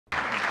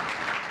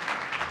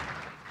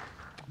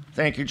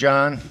Thank you,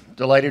 John.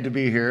 Delighted to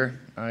be here.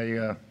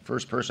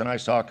 First person I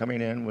saw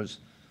coming in was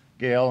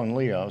Gail and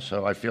Leo,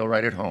 so I feel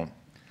right at home.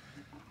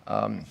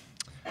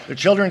 The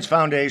Children's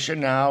Foundation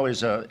now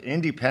is an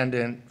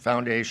independent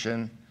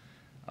foundation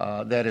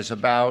that is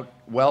about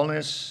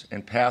wellness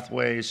and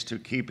pathways to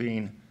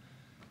keeping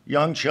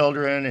young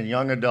children and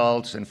young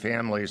adults and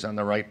families on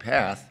the right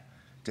path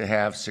to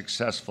have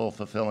successful,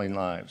 fulfilling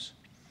lives.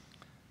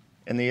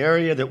 And the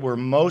area that we're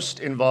most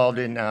involved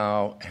in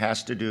now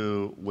has to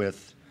do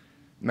with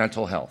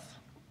mental health,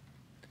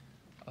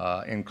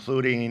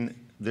 including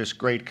this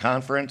great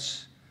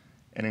conference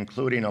and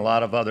including a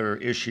lot of other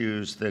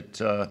issues that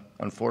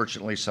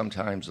unfortunately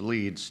sometimes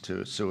leads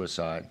to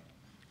suicide.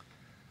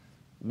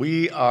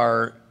 We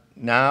are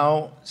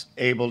now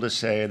able to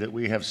say that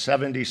we have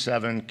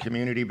 77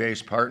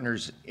 community-based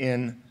partners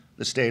in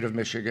the state of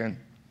Michigan.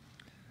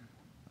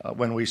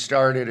 When we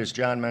started, as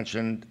John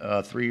mentioned,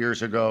 3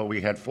 years ago,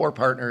 we had 4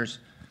 partners,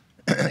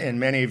 and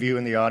many of you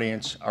in the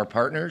audience are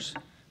partners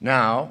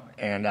now,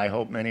 and I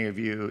hope many of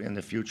you in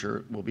the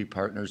future will be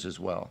partners as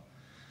well.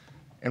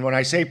 And when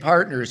I say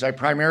partners, I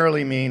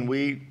primarily mean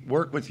we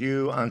work with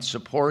you on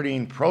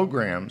supporting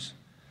programs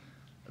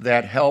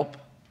that help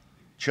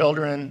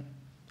children,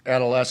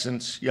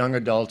 adolescents, young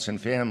adults,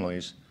 and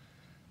families.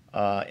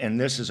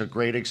 And this is a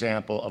great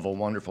example of a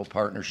wonderful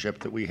partnership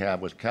that we have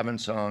with Kevin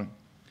Song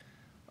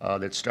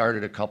that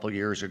started a couple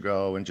years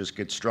ago and just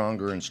gets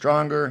stronger and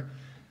stronger.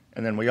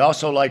 And then we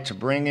also like to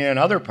bring in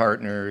other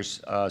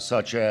partners,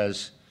 such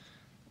as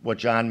what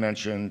John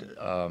mentioned,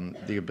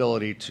 the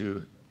ability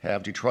to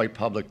have Detroit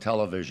Public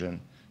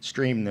Television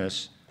stream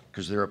this,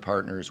 because they're a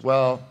partner as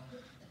well.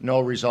 No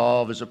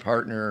Resolve is a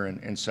partner,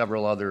 and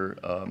several other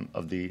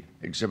of the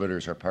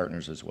exhibitors are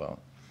partners as well.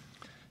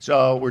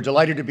 So we're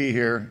delighted to be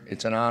here.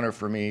 It's an honor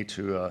for me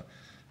to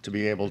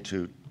be able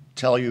to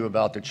tell you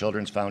about the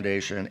Children's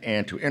Foundation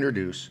and to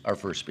introduce our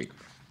first speaker.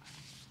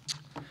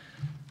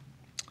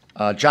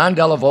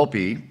 Della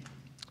Volpe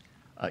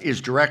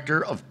is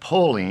Director of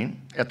Polling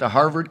at the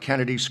Harvard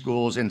Kennedy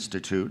School's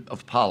Institute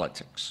of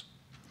Politics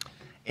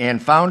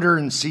and founder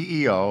and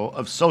CEO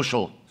of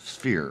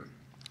SocialSphere.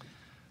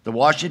 The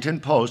Washington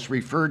Post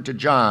referred to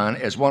John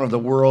as one of the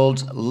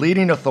world's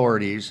leading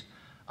authorities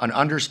on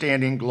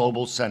understanding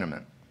global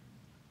sentiment,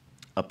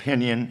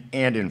 opinion,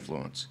 and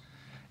influence,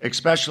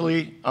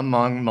 especially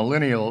among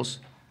millennials.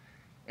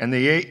 And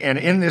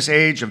in this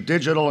age of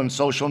digital and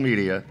social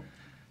media,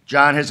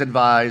 John has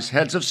advised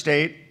heads of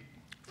state,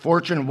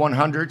 Fortune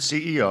 100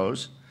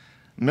 CEOs,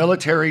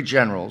 military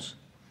generals,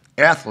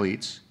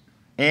 athletes,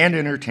 and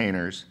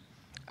entertainers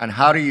on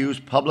how to use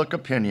public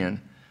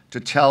opinion to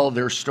tell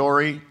their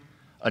story,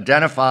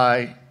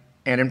 identify,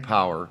 and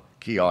empower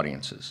key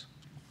audiences.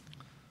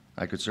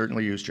 I could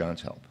certainly use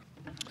John's help.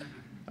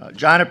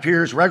 John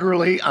appears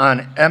regularly on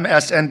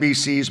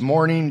MSNBC's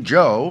Morning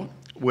Joe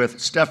with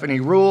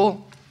Stephanie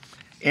Ruhle,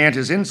 and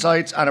his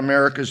insights on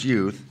America's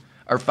youth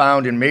are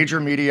found in major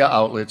media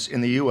outlets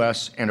in the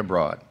U.S. and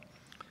abroad,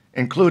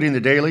 including The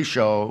Daily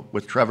Show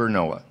with Trevor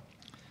Noah.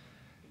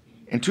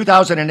 In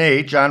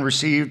 2008, John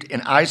received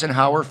an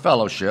Eisenhower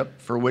Fellowship,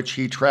 for which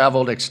he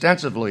traveled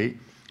extensively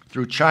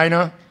through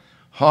China,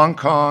 Hong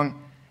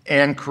Kong,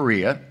 and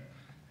Korea,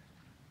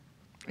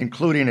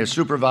 including a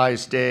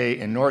supervised day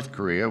in North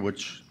Korea,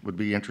 which would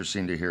be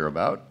interesting to hear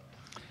about,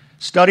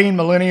 studying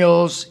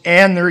millennials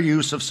and their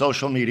use of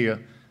social media,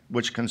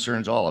 which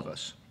concerns all of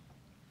us.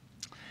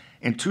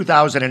 In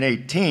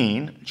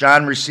 2018,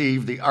 John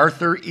received the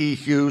Arthur E.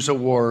 Hughes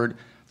Award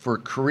for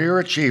Career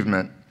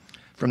Achievement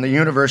from the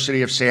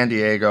University of San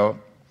Diego,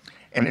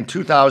 and in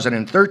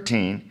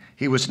 2013,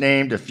 he was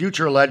named a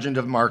Future Legend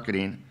of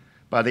Marketing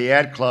by the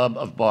Ad Club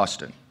of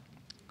Boston.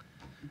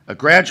 A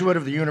graduate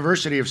of the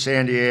University of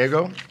San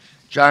Diego,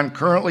 John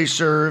currently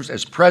serves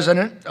as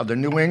president of the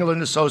New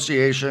England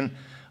Association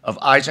of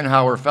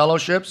Eisenhower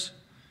Fellowships,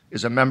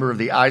 is a member of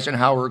the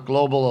Eisenhower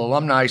Global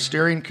Alumni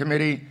Steering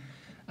Committee,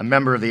 a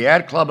member of the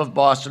Ad Club of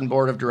Boston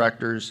Board of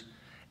Directors,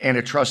 and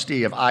a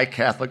trustee of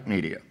iCatholic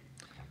Media.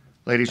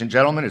 Ladies and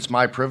gentlemen, it's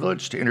my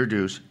privilege to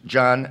introduce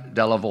John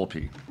Della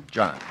Volpe.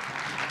 John.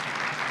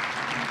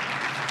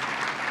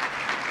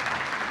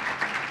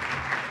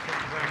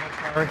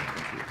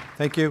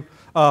 Thank you.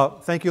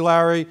 Thank you,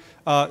 Larry.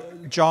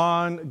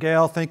 John,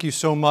 Gail, thank you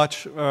so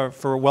much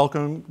for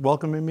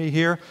welcoming me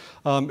here.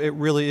 It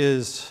really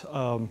is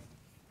an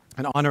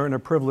honor and a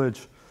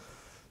privilege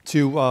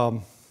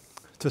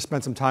to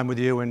spend some time with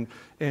you,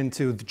 and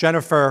to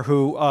Jennifer,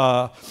 who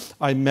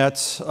I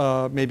met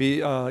maybe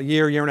a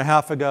year and a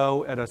half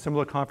ago at a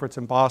similar conference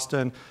in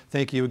Boston.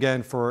 Thank you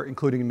again for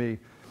including me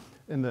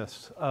in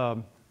this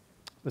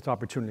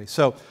opportunity.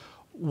 So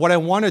what I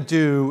want to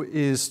do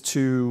is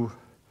to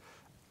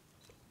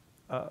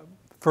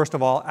first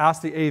of all,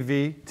 ask the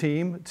AV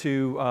team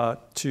to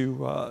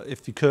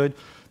if you could,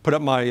 put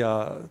up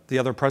the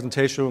other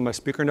presentation with my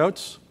speaker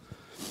notes.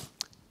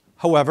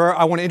 However,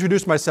 I want to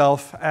introduce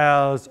myself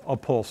as a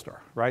pollster,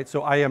 right?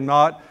 So I am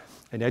not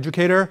an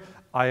educator.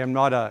 I am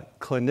not a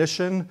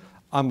clinician.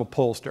 I'm a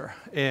pollster.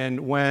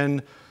 And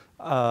when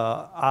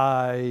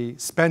I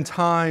spend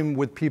time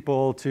with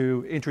people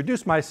to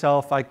introduce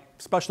myself,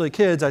 especially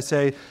kids. I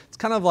say it's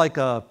kind of like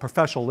a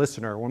professional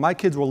listener. When my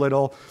kids were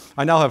little,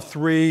 I now have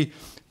 3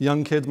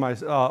 young kids,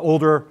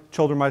 older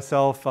children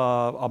myself,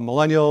 a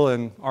millennial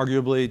and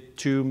arguably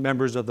 2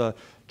 members of the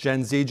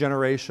Gen Z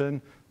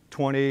generation,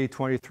 20,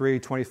 23,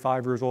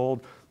 25 years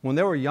old. When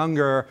they were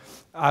younger,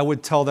 I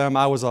would tell them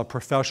I was a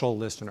professional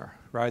listener,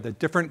 right? The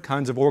different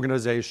kinds of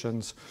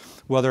organizations,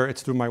 whether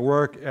it's through my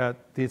work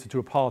at the Institute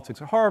of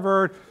Politics at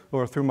Harvard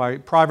or through my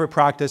private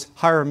practice,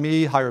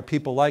 hire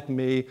people like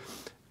me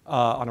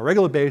on a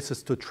regular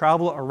basis to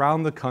travel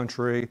around the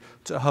country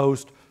to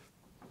host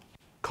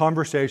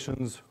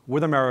conversations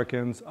with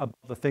Americans about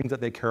the things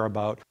that they care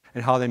about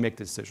and how they make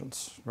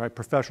decisions, right?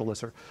 Professional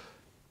listener.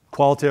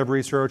 Qualitative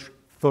research,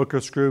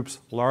 focus groups,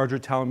 larger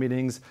town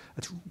meetings.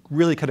 That's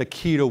really kind of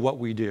key to what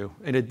we do.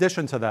 In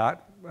addition to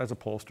that, as a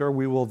pollster,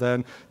 we will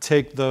then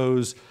take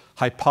those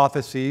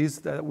hypotheses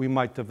that we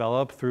might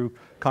develop through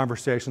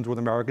conversations with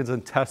Americans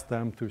and test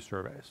them through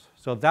surveys.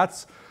 So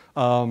that's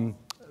my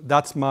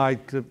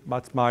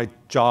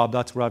job.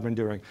 That's what I've been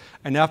doing.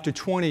 And after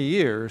 20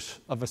 years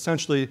of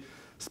essentially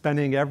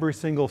spending every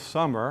single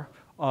summer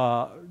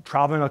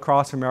traveling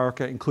across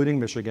America, including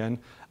Michigan,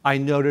 I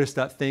noticed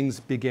that things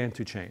began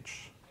to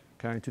change.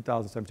 Okay, in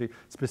 2017,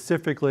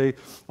 specifically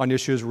on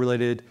issues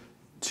related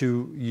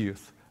to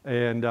youth.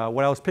 And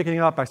what I was picking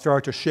up, I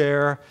started to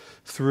share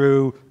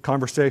through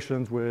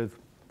conversations with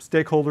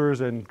stakeholders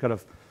and kind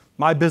of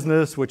my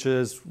business, which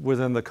is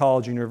within the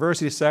college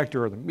university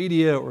sector or the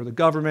media or the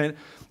government.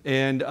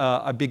 And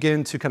I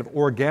began to kind of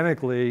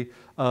organically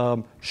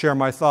share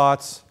my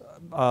thoughts,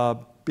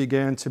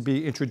 began to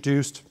be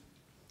introduced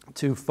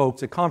to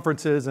folks at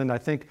conferences, and I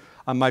think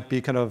I might be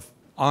kind of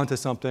onto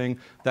something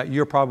that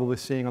you're probably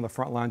seeing on the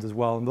front lines as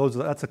well. And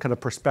that's the kind of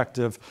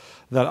perspective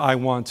that I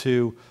want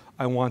to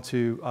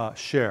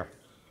share.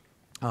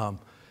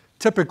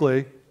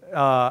 Typically,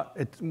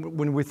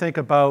 when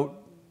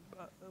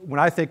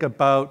I think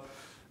about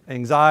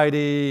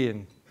anxiety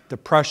and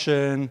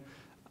depression,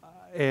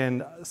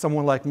 and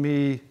someone like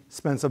me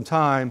spends some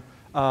time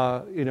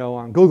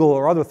on Google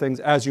or other things,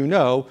 as you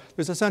know,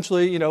 there's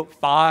essentially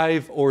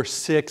 5 or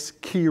 6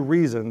 key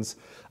reasons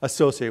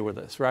associated with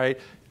this, right?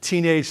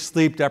 Teenage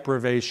sleep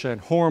deprivation,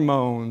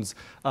 hormones,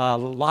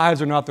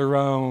 lives are not their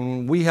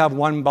own, we have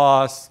one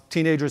boss,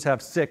 teenagers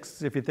have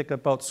 6, if you think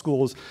about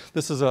schools.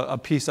 This is a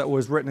piece that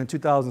was written in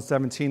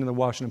 2017 in the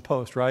Washington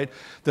Post, right?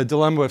 The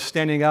dilemma of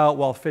standing out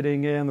while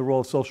fitting in, the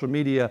role of social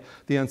media,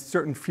 the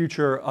uncertain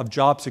future of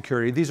job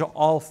security. These are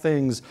all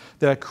things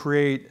that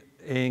create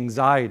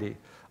anxiety.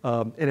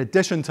 In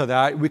addition to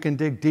that, we can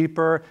dig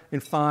deeper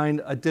and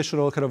find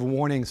additional kind of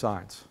warning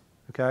signs,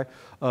 okay?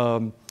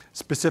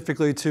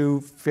 Specifically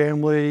to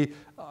family,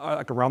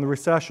 like around the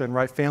recession,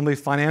 right? Family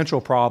financial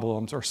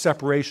problems or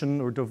separation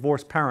or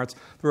divorced parents.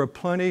 There are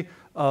plenty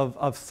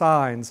of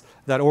signs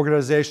that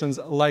organizations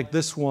like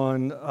this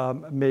one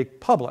make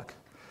public.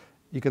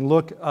 You can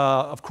look,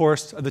 of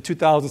course, at the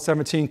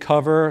 2017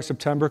 cover,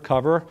 September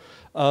cover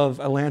of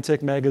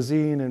Atlantic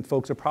magazine, and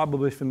folks are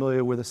probably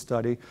familiar with a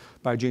study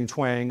by Gene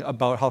Twang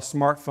about how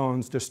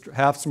smartphones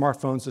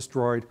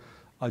destroyed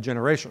a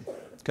generation.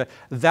 Okay,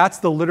 that's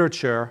the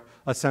literature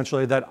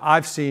essentially that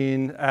I've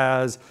seen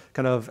as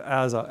kind of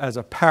as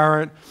a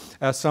parent,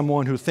 as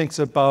someone who thinks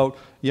about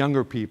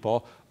younger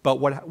people. But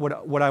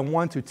what I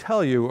want to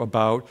tell you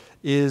about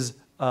is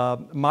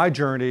my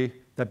journey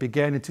that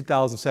began in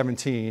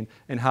 2017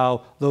 and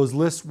how those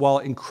lists, while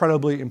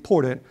incredibly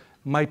important,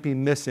 might be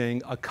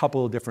missing a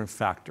couple of different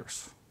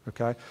factors.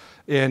 Okay,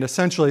 and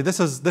essentially this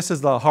is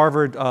the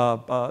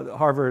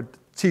Harvard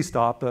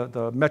T-stop,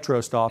 the metro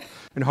stop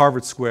in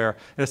Harvard Square.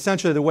 And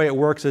essentially the way it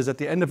works is at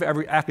the end of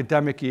every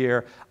academic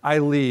year, I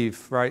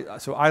leave, right?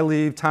 So I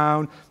leave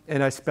town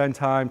and I spend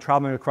time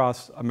traveling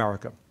across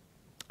America.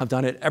 I've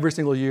done it every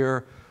single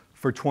year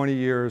for 20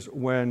 years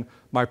when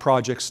my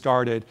project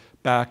started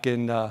back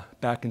in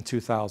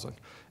 2000.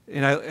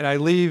 And I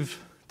leave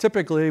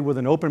typically with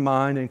an open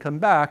mind and come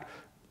back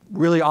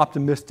really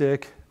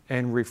optimistic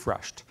and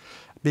refreshed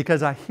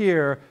because I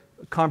hear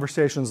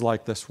conversations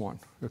like this one,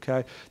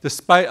 okay?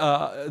 Despite,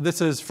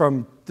 this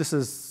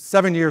is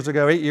 7 years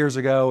ago, 8 years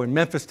ago in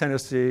Memphis,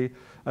 Tennessee,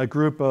 a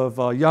group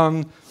of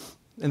young,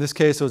 in this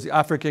case it was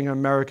African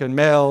American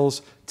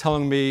males,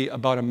 telling me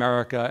about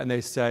America, and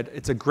they said,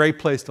 it's a great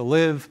place to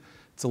live,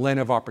 it's a land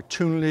of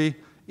opportunity,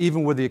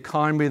 even with the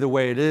economy the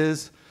way it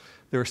is,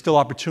 there are still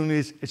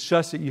opportunities, it's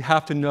just that you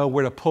have to know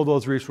where to pull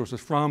those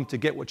resources from to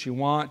get what you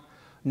want.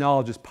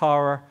 Knowledge is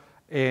power,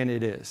 and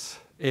it is.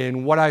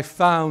 And what I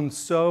found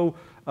so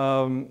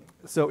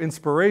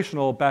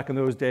inspirational back in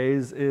those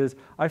days is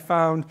I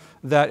found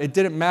that it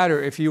didn't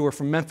matter if you were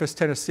from Memphis,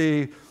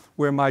 Tennessee,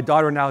 where my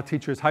daughter now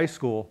teaches high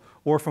school,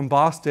 or from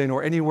Boston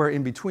or anywhere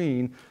in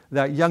between,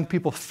 that young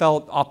people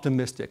felt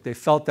optimistic. They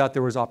felt that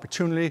there was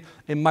opportunity.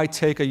 It might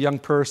take a young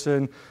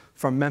person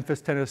from Memphis,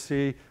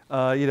 Tennessee,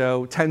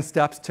 10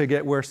 steps to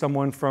get where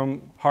someone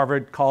from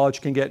Harvard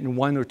College can get in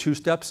 1 or 2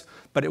 steps,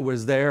 but it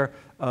was there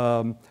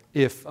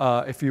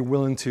if you're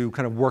willing to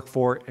kind of work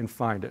for it and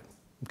find it.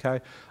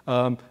 okay?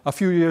 A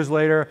few years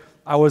later,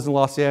 I was in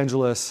Los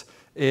Angeles,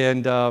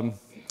 and I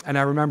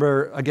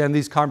remember, again,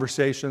 these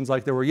conversations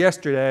like they were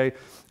yesterday,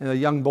 and a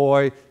young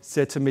boy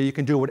said to me, you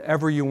can do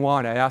whatever you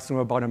want. I asked him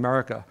about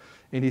America,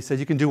 and he said,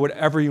 you can do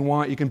whatever you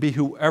want. You can be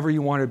whoever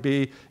you want to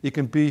be. You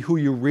can be who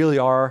you really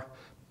are.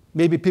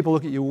 Maybe people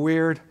look at you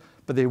weird,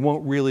 but they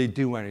won't really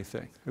do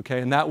anything,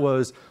 okay? And that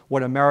was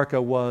what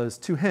America was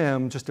to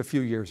him just a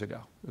few years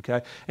ago,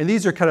 okay? And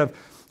these are kind of,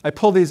 I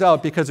pull these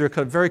out because they're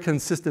kind of very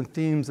consistent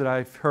themes that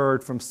I've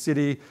heard from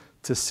city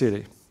to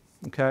city,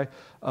 okay?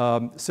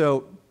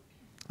 So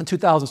in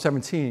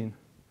 2017,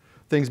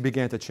 things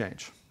began to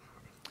change,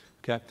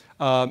 okay?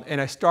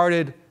 And I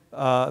started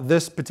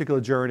this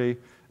particular journey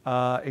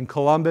in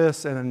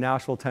Columbus and in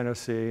Nashville,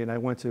 Tennessee, and I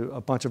went to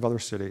a bunch of other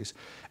cities.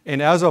 And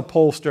as a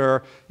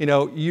pollster, you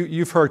know,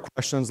 you've heard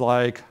questions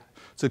like,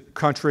 is the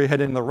country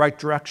headed in the right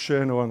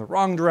direction or in the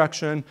wrong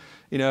direction?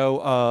 You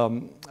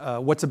know,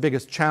 what's the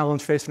biggest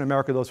challenge facing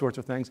America, those sorts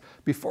of things.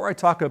 Before I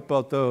talk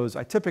about those,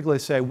 I typically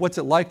say, what's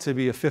it like to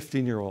be a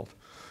 15-year-old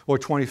or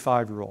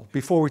 25-year-old?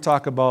 Before we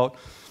talk about,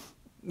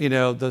 you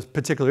know, the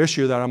particular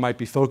issue that I might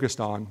be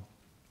focused on,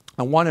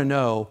 I want to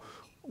know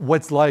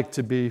what's like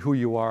to be who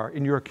you are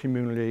in your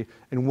community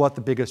and what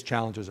the biggest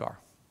challenges are,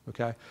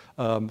 okay?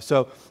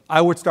 So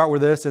I would start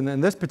with this, and then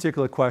this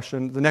particular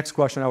question, the next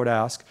question I would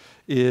ask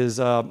is,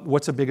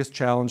 what's the biggest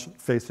challenge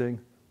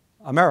facing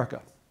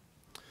America?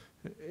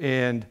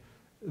 And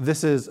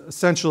this is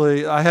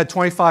essentially, I had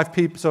 25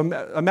 people, so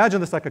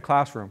imagine this like a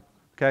classroom,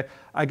 okay?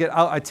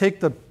 I take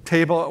the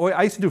table,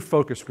 I used to do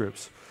focus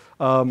groups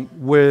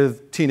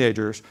with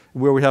teenagers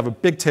where we have a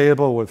big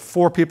table with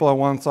 4 people on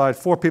one side,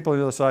 4 people on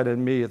the other side,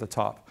 and me at the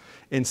top.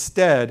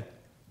 Instead,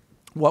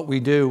 what we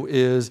do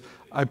is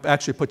I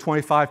actually put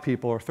 25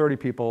 people or 30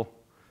 people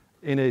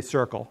in a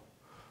circle.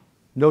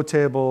 No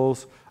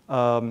tables,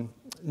 nothing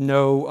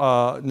else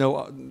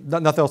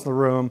in the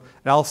room,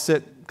 and I'll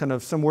sit kind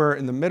of somewhere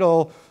in the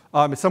middle,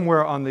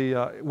 somewhere on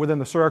the, within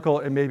the circle,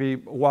 and maybe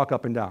walk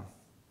up and down,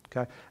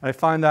 okay? And I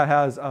find that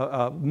has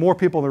more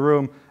people in the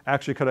room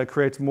actually kind of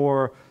creates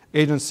more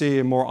agency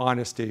and more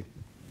honesty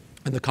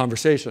in the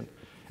conversation.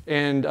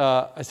 And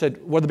I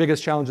said, what are the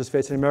biggest challenges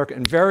facing America?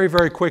 And very,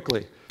 very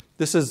quickly,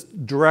 this is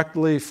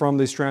directly from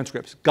these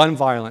transcripts. Gun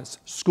violence,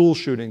 school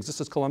shootings. This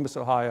is Columbus,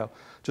 Ohio,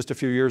 just a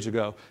few years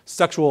ago.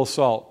 Sexual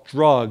assault,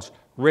 drugs,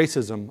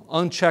 racism,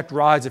 unchecked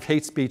rise of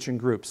hate speech in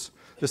groups.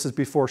 This is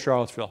before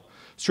Charlottesville.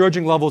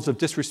 Surging levels of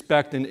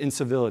disrespect and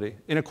incivility,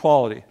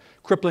 inequality,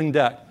 crippling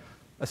debt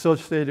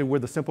associated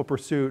with the simple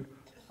pursuit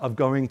of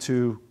going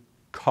to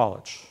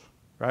college,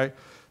 right?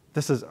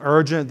 This is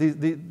urgent.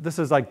 This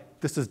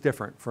is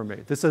different for me.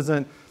 This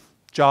isn't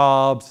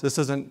jobs. This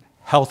isn't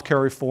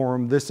healthcare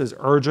reform. This is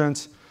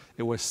urgent.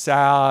 It was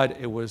sad.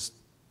 It was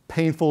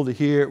painful to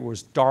hear. It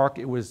was dark.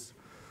 It was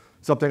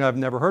something I've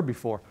never heard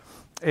before.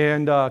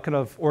 And kind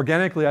of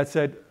organically, I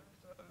said,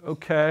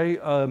 okay,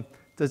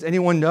 does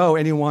anyone know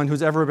anyone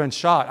who's ever been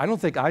shot? I don't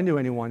think I knew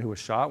anyone who was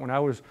shot when I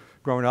was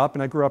growing up,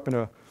 and I grew up in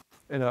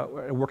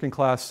a working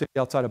class city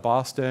outside of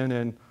Boston,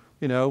 and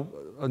you know,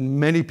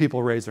 many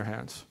people raised their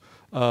hands.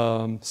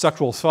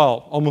 Sexual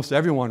assault, almost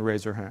everyone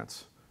raised their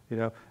hands. You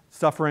know,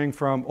 suffering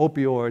from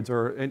opioids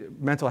or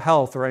mental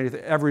health or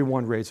anything,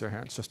 everyone raised their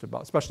hands just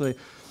about, especially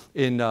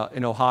in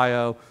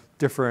Ohio,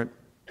 different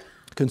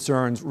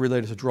concerns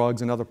related to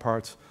drugs in other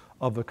parts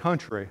of the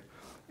country.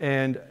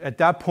 And at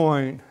that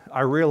point,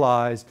 I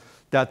realized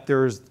that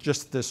there's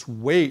just this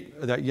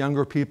weight that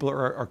younger people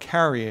are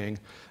carrying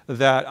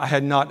that I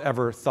had not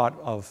ever thought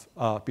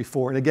of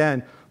before. And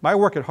again, my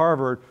work at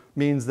Harvard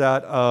means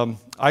that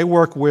I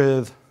work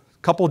with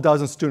a couple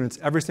dozen students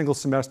every single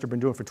semester, been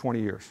doing it for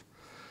 20 years.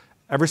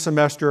 Every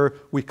semester,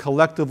 we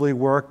collectively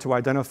work to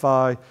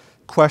identify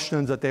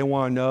questions that they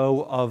want to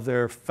know of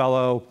their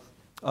fellow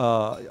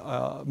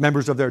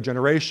members of their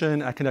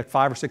generation. I conduct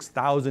 5,000 or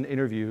 6,000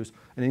 interviews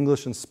in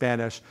English and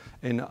Spanish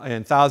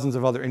and thousands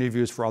of other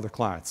interviews for other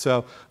clients.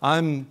 So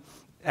I'm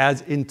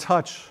as in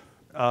touch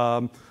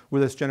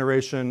with this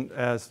generation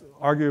as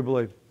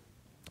arguably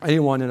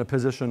anyone in a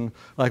position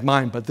like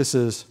mine, but this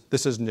is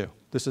new.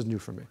 This is new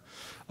for me.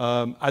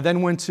 I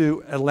then went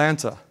to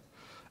Atlanta,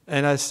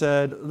 and I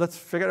said, let's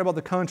forget about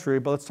the country,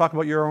 but let's talk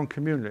about your own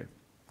community.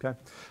 Okay?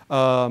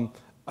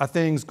 Are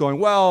things going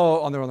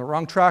well? Are they on the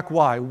wrong track?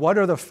 Why? What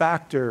are the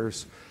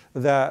factors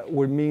that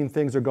would mean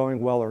things are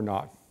going well or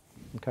not?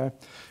 Okay?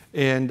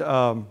 And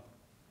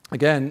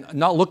again,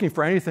 not looking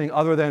for anything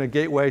other than a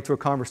gateway to a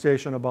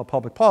conversation about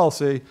public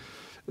policy.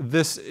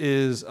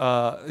 These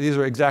are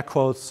exact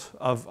quotes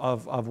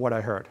of what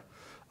I heard.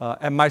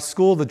 At my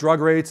school, the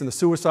drug rates and the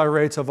suicide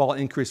rates have all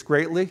increased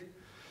greatly.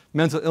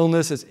 Mental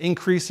illness is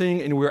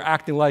increasing, and we're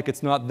acting like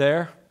it's not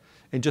there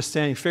and just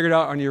saying, figure it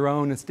out on your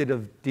own instead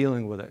of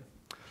dealing with it.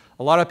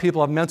 A lot of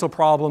people have mental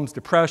problems,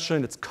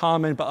 depression, it's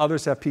common, but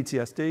others have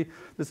PTSD.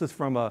 This is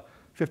from a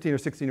 15 or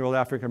 16-year-old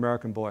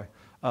African-American boy.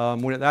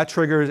 When that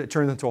triggers, it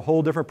turns into a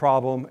whole different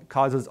problem. It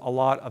causes a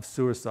lot of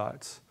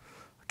suicides.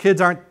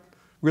 Kids aren't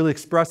really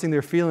expressing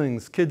their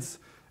feelings, kids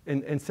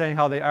and saying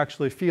how they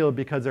actually feel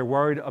because they're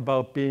worried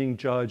about being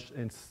judged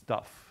and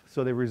stuff.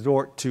 so they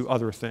resort to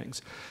other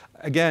things.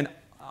 Again,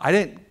 I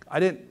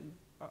didn't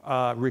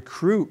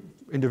recruit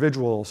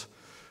individuals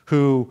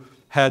who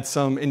had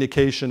some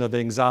indication of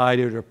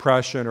anxiety or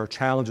depression or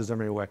challenges in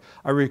any way.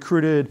 I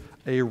recruited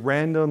a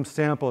random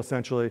sample,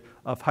 essentially,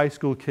 of high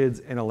school kids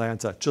in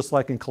Atlanta, just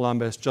like in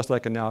Columbus, just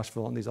like in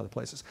Nashville and these other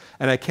places.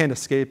 And I can't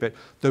escape it.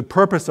 The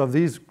purpose of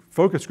these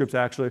focus groups,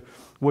 actually,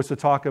 was to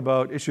talk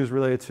about issues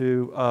related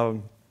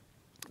to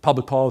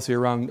public policy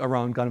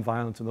around gun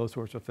violence and those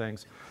sorts of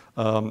things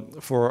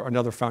for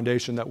another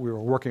foundation that we were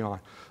working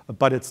on.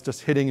 But it's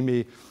just hitting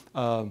me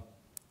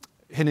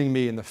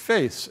in the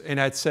face. And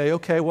I'd say,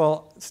 okay,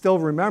 well, still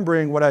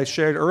remembering what I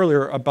shared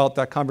earlier about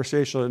that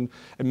conversation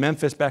in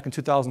Memphis back in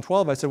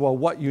 2012, I said, well,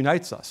 what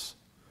unites us,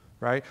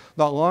 right?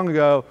 Not long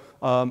ago,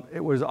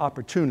 it was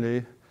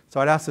opportunity. So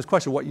I'd ask this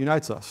question, what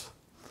unites us?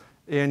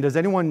 And does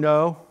anyone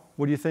know,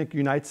 what do you think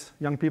unites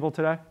young people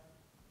today?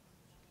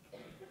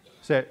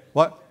 Say it.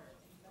 What?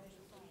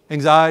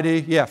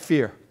 Anxiety, yeah,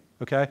 fear,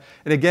 okay?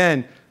 And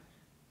again,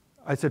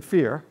 I said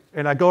fear,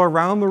 and I go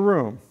around the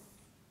room,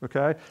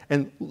 okay?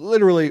 And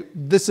literally,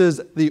 this is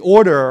the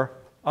order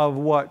of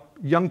what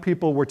young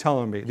people were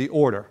telling me, the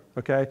order,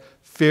 okay?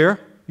 Fear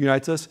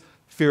unites us.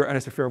 Fear, and I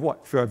said fear of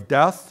what? Fear of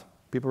death,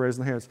 people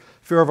raising their hands.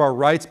 Fear of our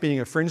rights being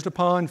infringed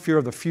upon, fear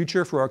of the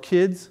future for our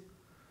kids,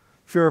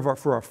 fear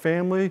for our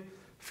family,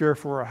 fear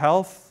for our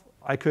health.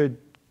 I could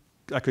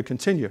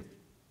continue.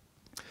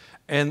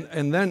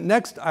 And then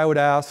next I would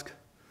ask,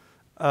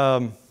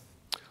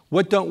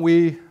 what don't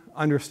we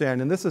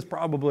understand? And this is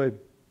probably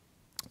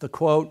the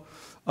quote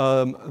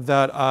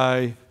that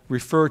I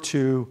refer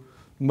to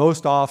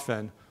most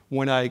often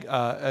when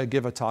I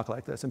give a talk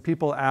like this. And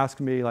people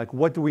ask me, like,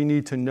 what do we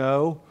need to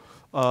know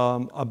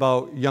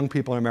about young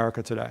people in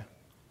America today?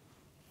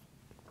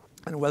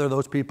 And whether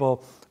those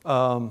people,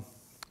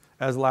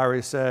 as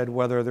Larry said,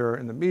 whether they're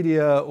in the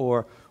media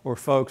or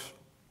folks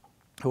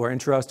who are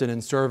interested in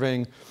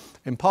serving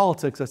in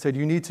politics, I said,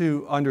 you need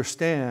to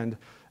understand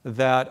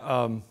that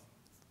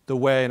the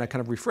way, and I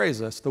kind of rephrase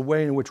this, the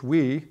way in which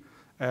we,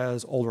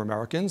 as older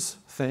Americans,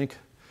 think,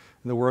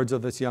 in the words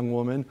of this young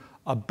woman,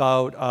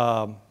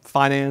 about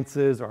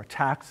finances or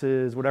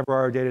taxes, whatever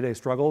our day-to-day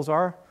struggles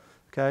are,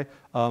 okay?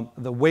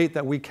 The weight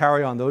that we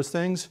carry on those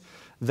things,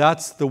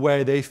 that's the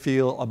way they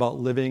feel about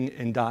living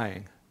and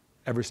dying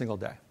every single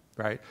day,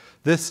 right?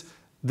 This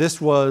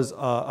was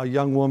a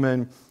young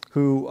woman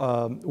who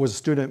was a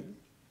student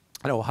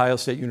at Ohio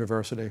State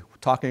University,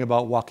 talking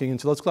about walking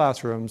into those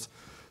classrooms,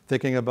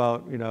 thinking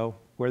about,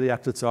 where the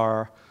exits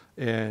are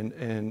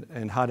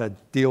and how to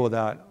deal with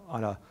that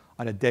on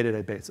a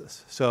day-to-day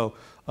basis. So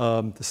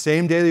the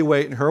same daily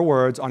weight, in her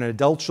words, on an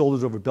adult's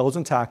shoulders over bills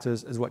and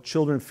taxes is what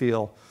children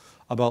feel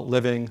about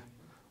living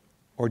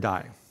or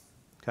dying,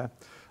 okay?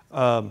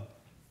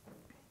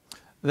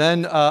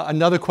 Then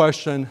another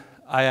question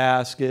I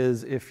ask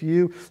is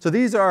so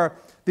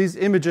these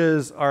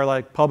images are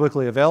like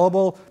publicly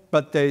available,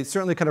 but they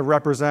certainly kind of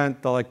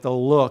represent the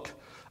look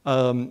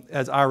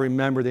as I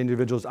remember the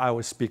individuals I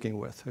was speaking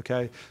with,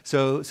 okay?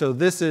 So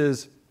this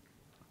is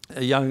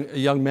a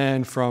young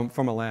man from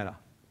Atlanta,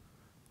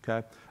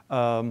 okay?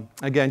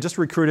 Again, just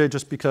recruited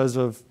just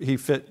because he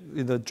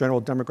fit the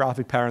general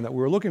demographic pattern that we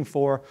were looking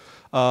for,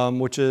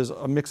 which is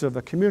a mix of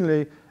a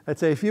community. I'd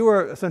say if you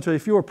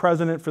were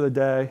president for the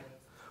day,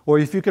 or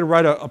if you could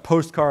write a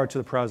postcard to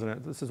the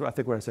president, this is I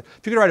think what I said.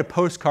 If you could write a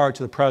postcard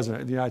to the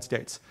president of the United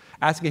States,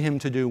 asking him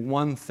to do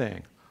one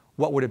thing,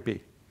 what would it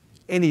be?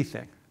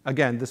 Anything.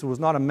 Again, this was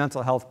not a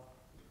mental health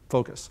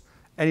focus.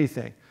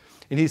 Anything.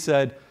 And he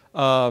said,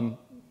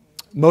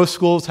 most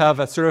schools have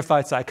a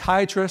certified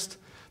psychiatrist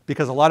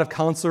because a lot of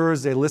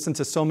counselors, they listen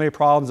to so many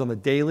problems on the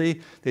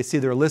daily. They see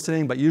they're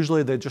listening, but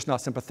usually they're just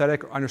not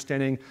sympathetic or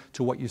understanding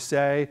to what you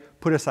say.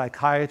 Put a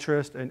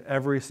psychiatrist in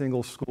every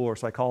single school or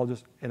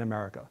psychologist in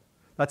America.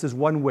 That's his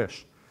one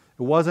wish.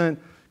 It wasn't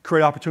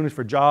create opportunities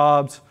for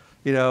jobs,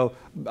 make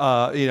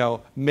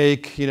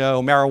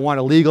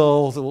marijuana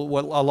legal,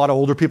 what a lot of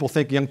older people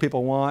think young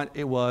people want.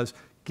 It was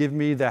give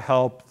me the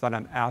help that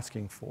I'm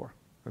asking for,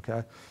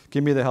 okay?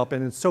 Give me the help,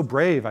 and it's so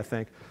brave, I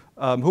think.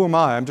 Who am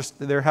I?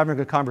 They're having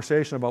a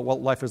conversation about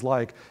what life is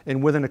like,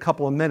 and within a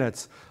couple of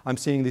minutes, I'm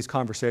seeing these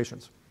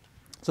conversations.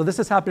 So this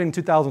is happening in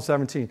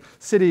 2017.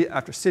 City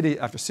after city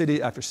after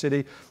city after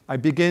city. I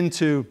begin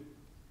to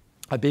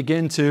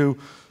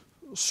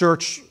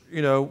search,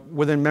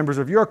 within members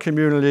of your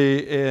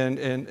community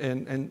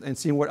and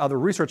seeing what other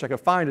research I could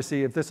find to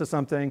see if this is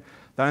something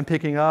that I'm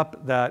picking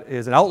up that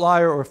is an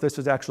outlier or if this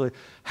is actually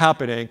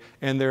happening.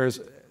 And there's,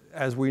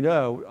 as we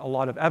know, a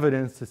lot of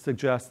evidence to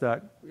suggest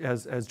that,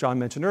 as John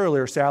mentioned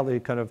earlier, sadly,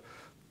 kind of,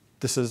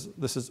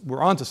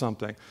 we're onto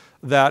something.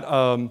 That,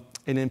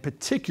 and in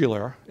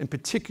particular,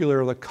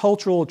 the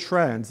cultural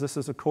trends, this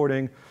is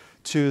according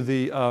to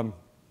the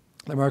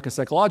American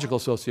Psychological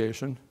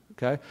Association,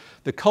 okay?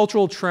 The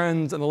cultural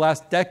trends in the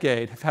last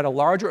decade have had a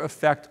larger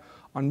effect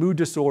on mood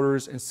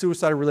disorders and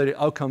suicide-related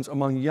outcomes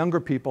among younger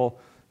people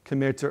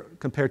compared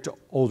to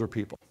older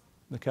people,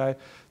 Okay?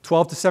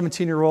 12 to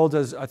 17-year-olds,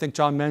 as I think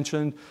John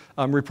mentioned,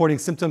 reporting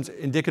symptoms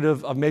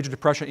indicative of major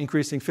depression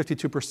increasing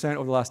 52%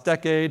 over the last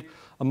decade.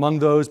 Among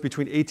those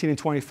between 18 and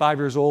 25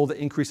 years old,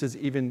 the increase is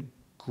even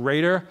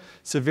greater.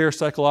 Severe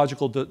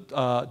psychological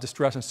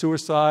distress and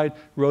suicide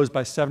rose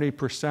by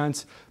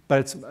 70%,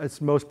 but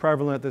it's most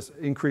prevalent, this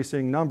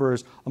increasing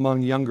numbers,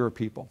 among younger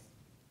people.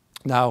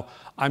 Now,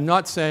 I'm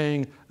not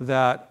saying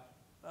that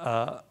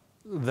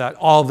that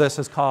all this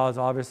is caused,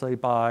 obviously,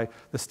 by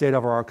the state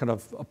of our kind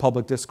of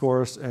public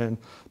discourse and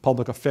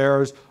public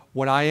affairs.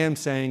 What I am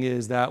saying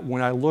is that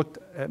when I looked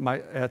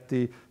at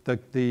the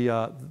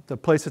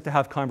places to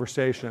have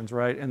conversations,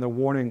 right, and the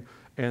warning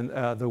and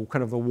the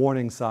kind of the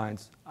warning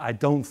signs, I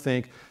don't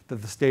think that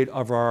the state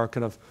of our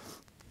kind of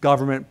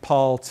government,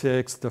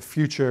 politics, the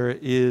future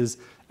is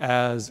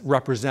as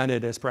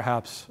represented as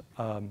perhaps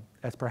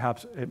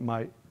it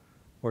might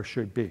or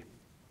should be.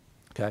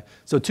 Okay,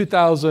 so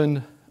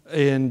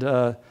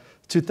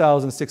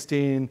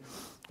 2016,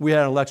 we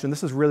had an election.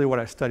 This is really what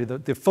I studied.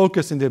 The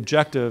focus and the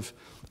objective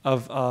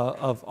of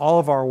all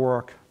of our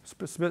work,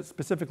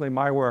 specifically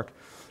my work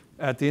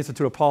at the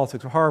Institute of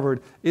Politics at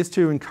Harvard, is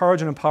to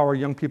encourage and empower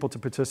young people to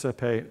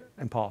participate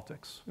in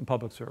politics, in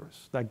public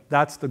service.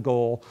 That's the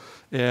goal.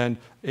 And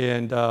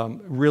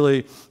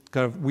really,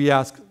 kind of, we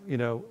ask,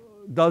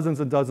 dozens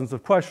and dozens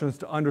of questions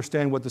to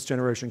understand what this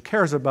generation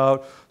cares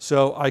about,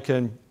 so I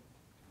can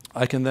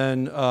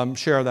then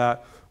share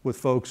that with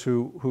folks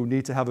who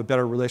need to have a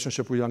better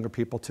relationship with younger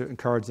people to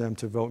encourage them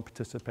to vote and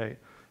participate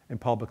in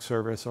public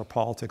service or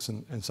politics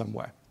in some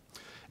way.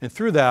 And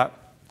through that,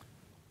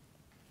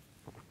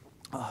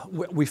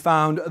 we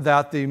found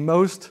that the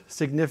most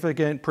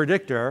significant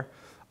predictor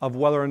of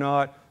whether or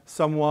not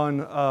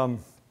someone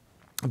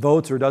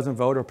votes or doesn't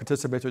vote or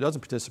participates or doesn't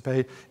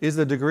participate is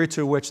the degree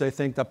to which they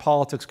think that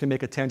politics can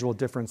make a tangible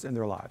difference in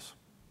their lives.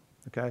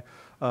 Okay?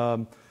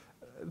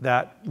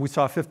 That we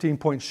saw a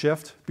 15-point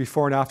shift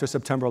before and after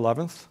September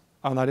 11th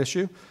on that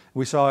issue.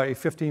 We saw a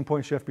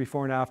 15-point shift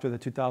before and after the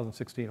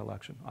 2016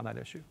 election on that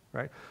issue,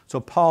 right? So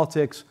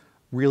politics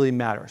really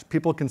matters.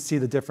 People can see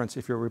the difference.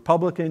 If you're a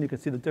Republican, you can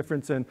see the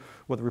difference in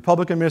what the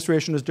Republican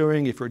administration is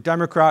doing. If you're a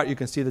Democrat, you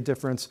can see the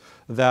difference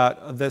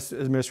that this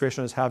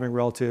administration is having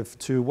relative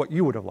to what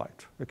you would have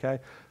liked, okay?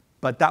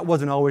 But that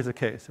wasn't always the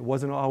case. It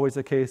wasn't always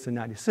the case in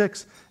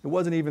 '96. It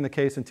wasn't even the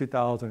case in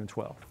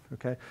 2012,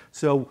 okay?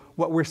 So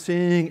what we're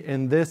seeing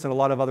in this and a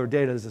lot of other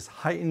data is this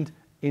heightened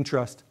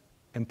interest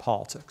in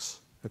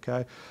politics,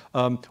 okay?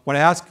 When I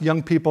asked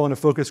young people in a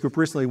focus group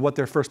recently what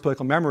their first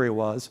political memory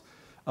was,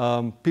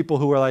 people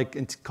who were like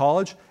in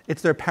college,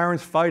 it's their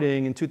parents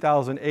fighting in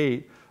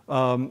 2008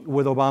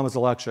 with Obama's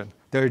election.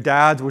 Their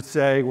dads would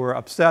say were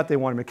upset, they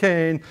wanted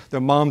McCain,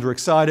 their moms were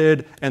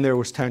excited, and there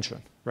was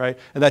tension. Right?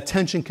 And that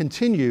tension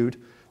continued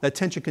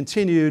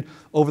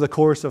over the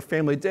course of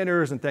family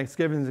dinners and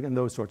Thanksgivings and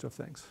those sorts of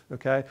things.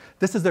 Okay?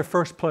 This is their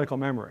first political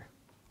memory,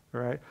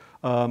 right?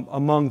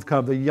 Among kind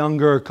of the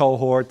younger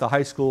cohort, the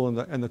high school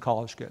and the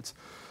college kids.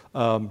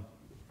 When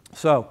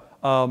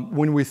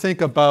we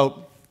think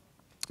about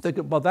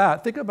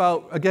that, think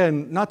about,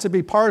 again, not to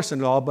be partisan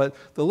at all, but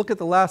to look at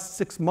the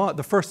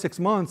first 6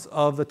 months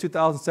of the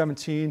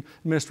 2017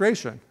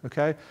 administration.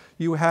 Okay?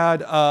 You had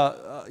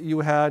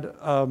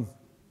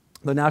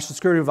the National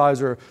Security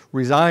Advisor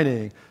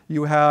resigning.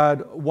 You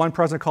had one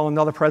president calling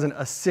another president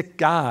a sick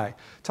guy,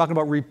 talking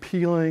about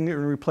repealing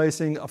and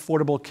replacing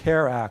Affordable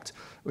Care Act,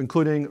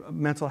 including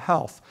mental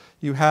health.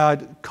 You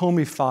had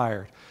Comey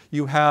fired.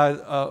 You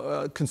had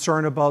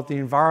concern about the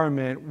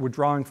environment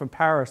withdrawing from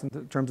Paris in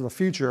terms of the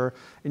future,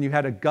 and you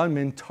had a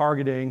gunman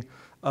targeting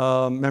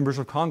members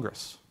of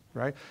Congress,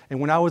 right? And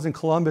when I was in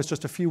Columbus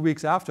just a few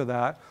weeks after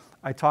that,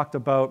 I talked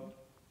about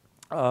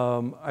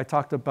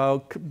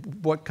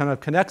what kind of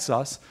connects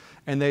us,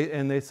 and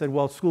they said,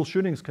 well, school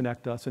shootings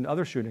connect us and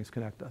other shootings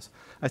connect us.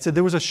 I said,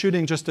 there was a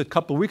shooting just a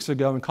couple of weeks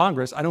ago in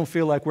Congress. I don't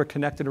feel like we're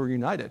connected or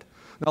united.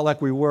 Not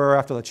like we were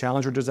after the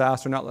Challenger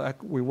disaster, not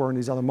like we were in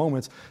these other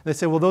moments. And they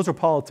said, well, those are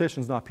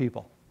politicians, not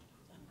people.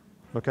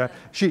 Okay?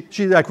 She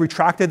like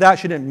retracted that.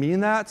 She didn't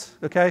mean that.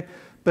 Okay?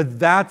 But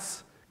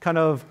that's kind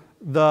of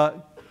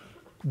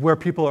where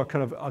people are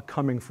kind of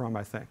coming from,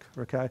 I think.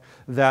 Okay?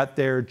 That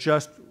they're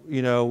just,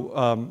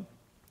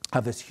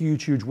 have this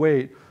huge, huge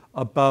weight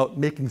about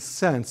making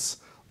sense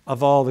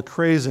of all the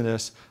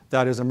craziness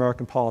that is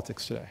American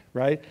politics today,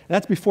 right? And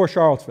that's before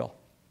Charlottesville,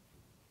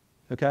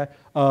 okay?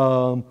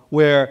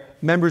 Where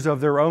members of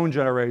their own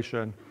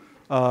generation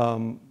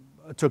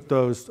took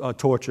those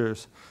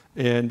tortures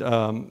and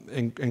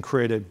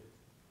created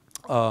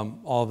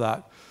all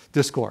that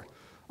discord.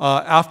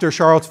 After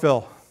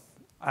Charlottesville,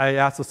 I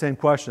asked the same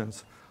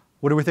questions.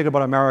 What do we think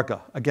about America?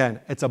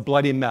 Again, it's a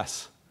bloody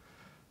mess.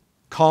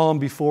 Calm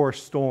before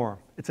storm.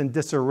 It's in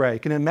disarray. You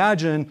can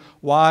imagine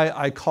why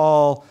I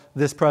call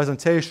this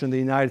presentation the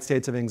United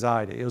States of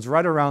Anxiety. It was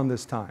right around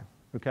this time.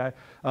 Okay?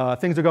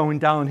 Things are going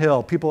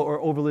downhill. People are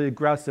overly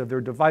aggressive.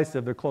 They're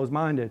divisive. They're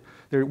closed-minded.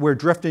 We're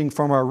drifting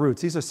from our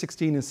roots. These are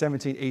 16 and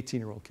 17,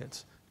 18-year-old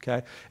kids.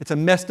 Okay? It's a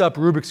messed up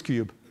Rubik's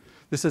Cube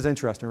This is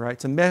interesting, right?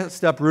 It's a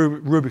messed up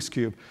Rubik's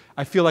Cube.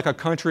 I feel like our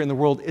country and the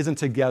world isn't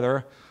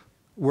together.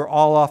 We're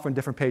all off on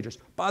different pages.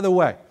 By the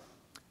way,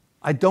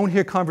 I don't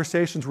hear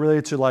conversations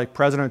related to like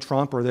President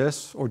Trump or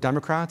this or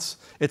Democrats.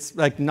 It's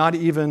like not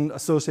even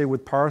associated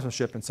with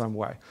partisanship in some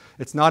way.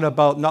 It's not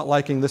about not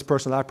liking this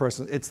person or that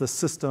person. It's the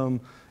system.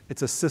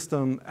 It's a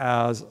system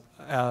as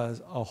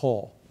a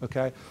whole.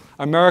 Okay,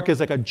 America is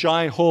like a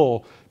giant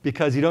hole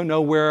because you don't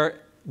know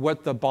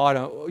what the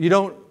bottom. You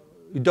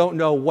don't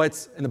know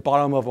what's in the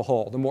bottom of a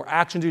hole. The more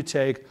actions you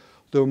take,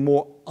 the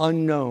more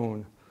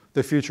unknown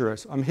the future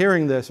is. I'm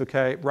hearing this,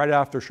 okay, right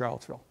after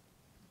Charlottesville.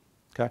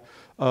 Okay,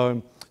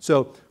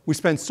 so we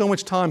spend so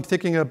much time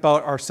thinking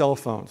about our cell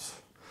phones.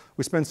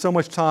 We spend so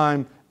much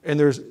time, and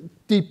there's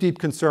deep, deep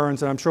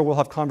concerns, and I'm sure we'll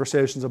have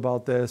conversations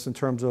about this in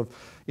terms of,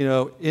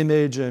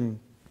 image and,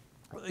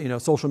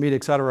 social media,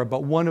 et cetera.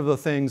 But one of the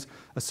things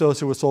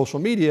associated with social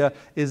media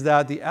is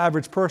that the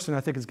average person,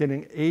 I think, is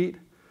getting 8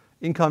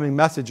 incoming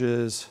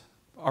messages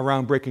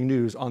around breaking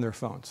news on their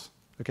phones.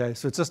 Okay,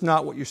 so it's just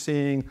not what you're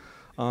seeing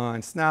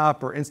on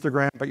Snap or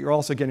Instagram, but you're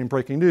also getting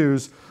breaking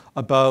news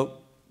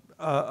about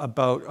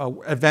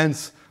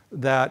events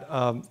that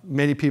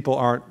many people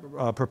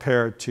aren't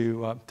prepared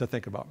to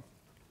think about.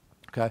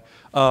 Okay,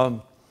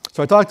 so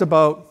I talked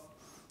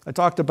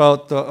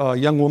about the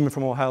young woman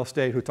from Ohio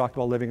State who talked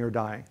about living or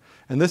dying,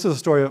 and this is a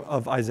story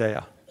of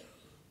Isaiah.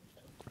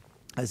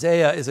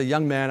 Isaiah is a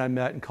young man I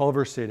met in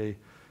Culver City.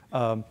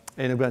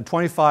 And about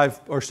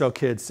 25 or so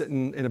kids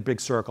sitting in a big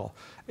circle.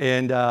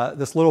 And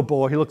this little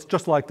boy, he looks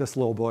just like this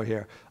little boy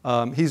here.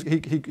 He's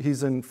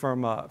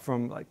from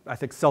like, I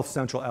think South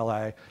Central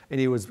LA, and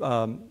he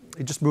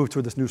just moved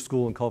to this new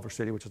school in Culver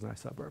City, which is a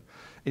nice suburb.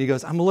 And he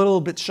goes, I'm a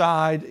little bit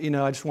shy,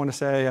 I just want to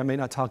say I may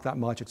not talk that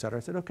much, et cetera.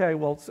 I said, okay,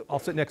 well, I'll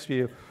sit next to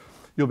you.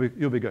 You'll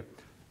be good.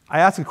 I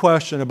asked a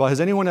question about, has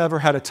anyone ever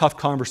had a tough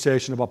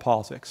conversation about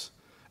politics?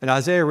 And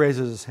Isaiah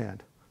raises his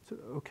hand. I said,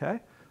 okay.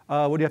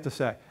 What do you have to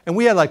say? And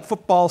we had like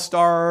football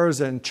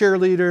stars and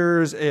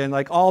cheerleaders and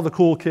like all the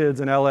cool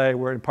kids in LA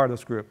were in part of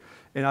this group.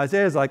 And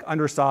Isaiah's like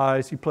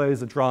undersized. He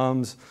plays the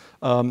drums.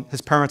 His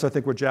parents, I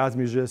think, were jazz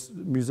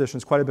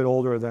musicians, quite a bit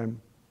older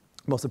than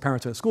most of the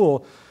parents in the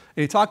school.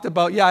 And he talked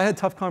about, I had a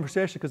tough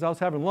conversation because I was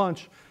having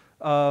lunch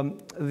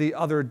the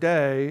other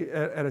day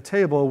at a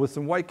table with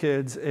some white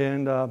kids,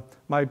 and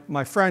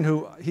my friend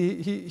who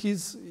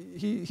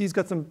he's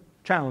got some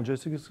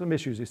challenges, he's got some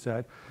issues, he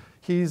said.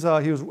 He was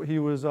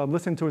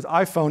listening to his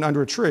iPhone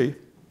under a tree,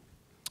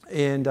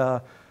 and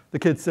the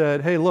kid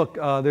said, hey, look,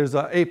 there's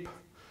an ape,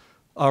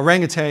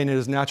 orangutan in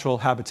his natural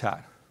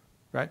habitat,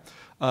 right?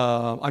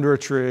 Under a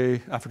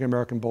tree,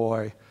 African-American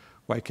boy,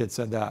 white kid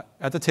said that,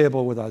 at the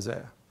table with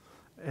Isaiah.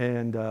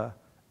 And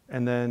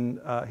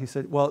then he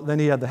said, well, then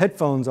he had the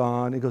headphones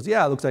on. He goes,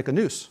 yeah, it looks like a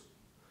noose.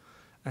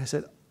 And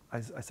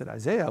I said,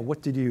 Isaiah,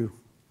 what did you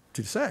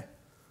say?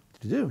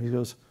 What did you do? He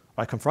goes,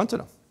 I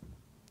confronted him,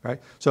 right?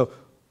 So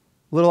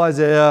little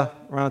Isaiah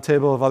around a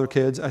table of other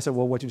kids. I said,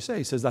 well, what did you say?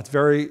 He says, that's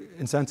very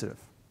insensitive.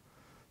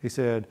 He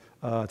said,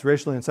 it's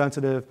racially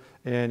insensitive,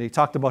 and he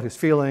talked about his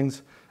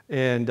feelings,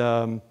 and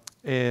I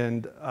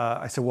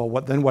said, well,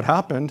 what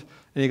happened?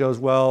 And he goes,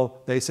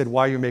 well, they said,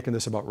 why are you making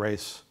this about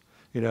race?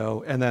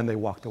 And then they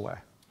walked away,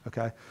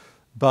 okay?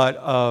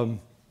 But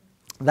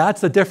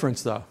that's the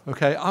difference, though,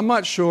 okay? I'm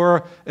not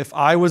sure if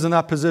I was in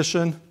that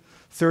position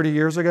 30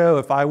 years ago,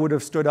 if I would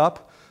have stood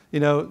up,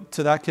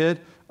 to that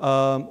kid,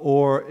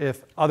 or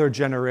if other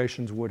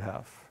generations would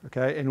have,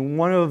 okay? And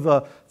one of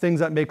the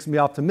things that makes me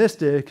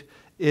optimistic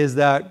is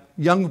that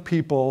young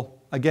people,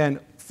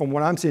 again, from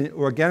what I'm seeing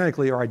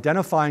organically, are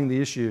identifying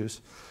the issues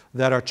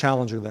that are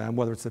challenging them,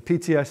 whether it's the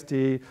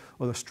PTSD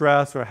or the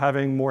stress or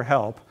having more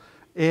help.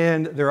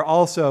 And they're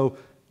also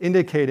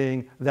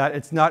indicating that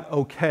it's not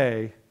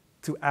okay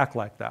to act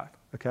like that,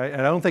 okay?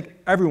 And I don't think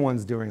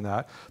everyone's doing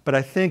that, but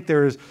I think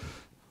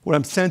what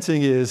I'm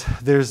sensing is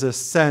there's a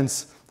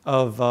sense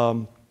of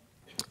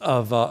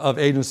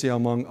agency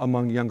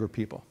among younger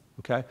people,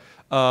 okay?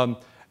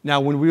 Now,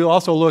 when we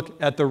also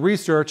look at the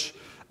research,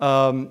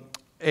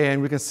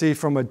 and we can see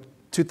from a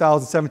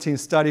 2017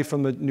 study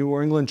from the New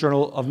England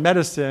Journal of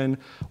Medicine,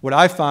 what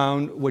I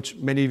found, which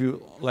many of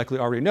you likely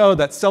already know,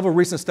 that several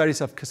recent studies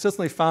have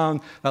consistently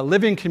found that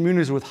living in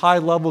communities with high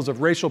levels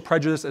of racial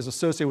prejudice is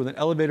associated with an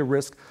elevated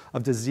risk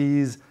of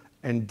disease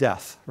and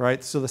death,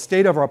 right? So the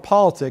state of our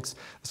politics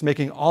is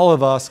making all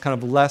of us kind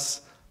of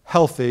less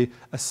healthy,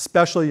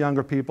 especially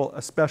younger people,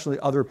 especially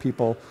other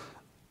people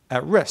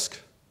at risk.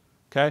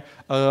 Okay?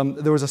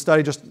 There was a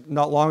study just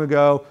not long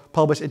ago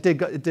published. It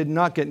did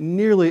not get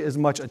nearly as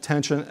much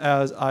attention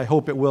as I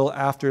hope it will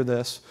after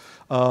this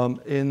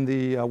in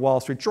the Wall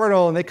Street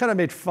Journal, and they kind of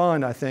made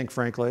fun, I think,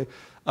 frankly,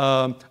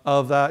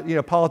 of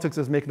that. Politics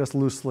is making us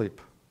lose sleep.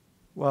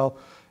 Well,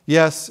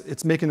 yes,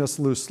 it's making us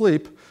lose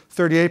sleep.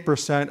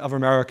 38% of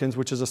Americans,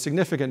 which is a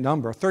significant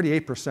number,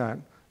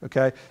 38%.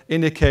 Okay,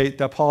 indicate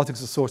that politics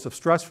is a source of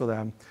stress for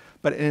them.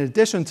 But in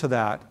addition to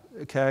that,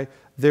 okay,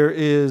 there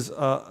is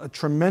a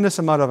tremendous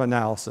amount of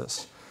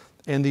analysis.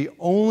 And the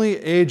only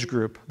age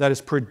group that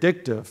is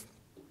predictive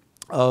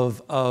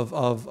of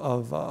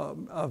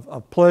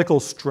political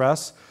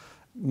stress,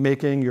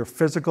 making your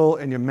physical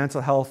and your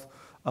mental health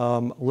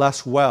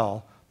less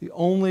well. The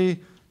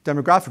only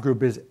demographic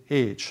group is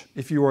age.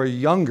 If you are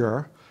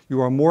younger,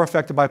 you are more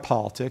affected by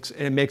politics,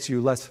 and it makes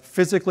you less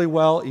physically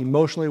well,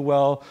 emotionally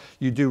well.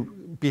 You do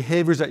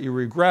behaviors that you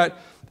regret,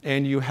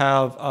 and you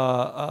have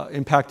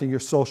impacting your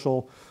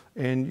social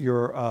and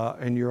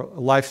your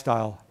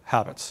lifestyle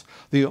habits.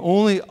 The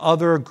only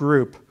other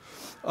group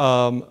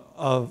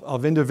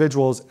of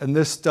individuals in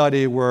this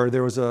study where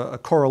there was a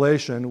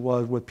correlation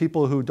was with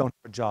people who don't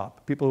have a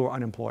job, people who are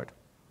unemployed.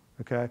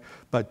 Okay?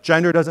 But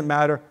gender doesn't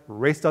matter,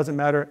 race doesn't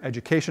matter,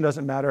 education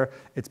doesn't matter.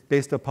 It's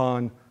based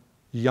upon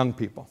young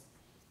people.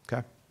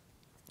 Okay?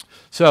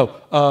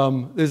 So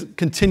there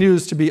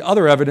continues to be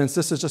other evidence.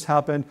 This has just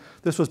happened.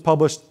 This was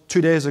published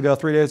 3 days ago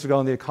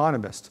in The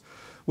Economist,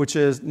 which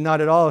is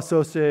not at all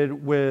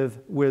associated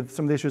with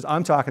some of the issues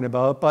I'm talking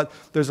about, but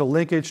there's a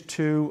linkage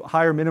to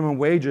higher minimum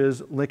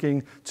wages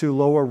linking to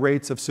lower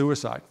rates of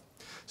suicide.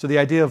 So the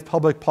idea of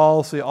public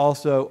policy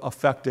also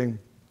affecting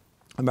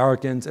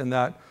Americans in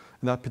that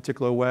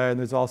particular way, and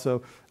there's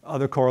also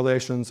other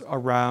correlations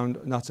around,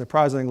 not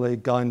surprisingly,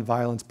 gun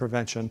violence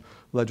prevention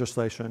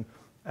legislation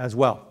as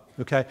well.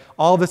 Okay?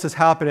 All of this is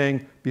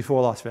happening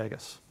before Las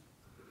Vegas.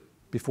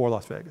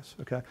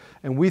 Okay?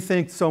 And we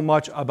think so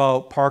much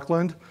about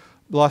Parkland.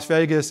 Las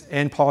Vegas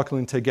and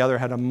Parkland together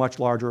had a much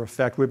larger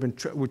effect.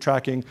 We're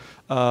tracking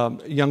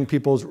young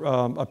people's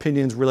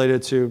opinions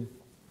related to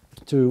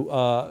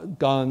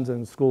guns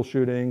and school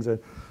shootings and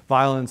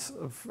violence,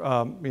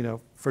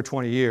 for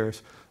 20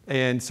 years.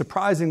 And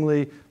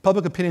surprisingly,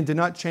 public opinion did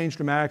not change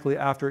dramatically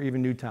after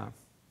even Newtown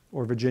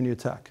or Virginia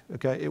Tech.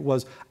 Okay, it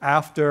was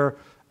after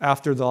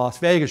the Las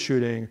Vegas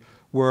shooting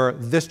where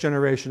this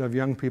generation of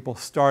young people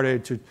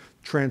started to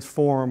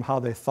transform how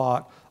they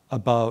thought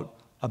about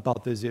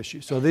these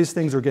issues. So these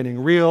things are getting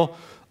real.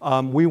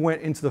 We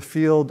went into the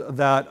field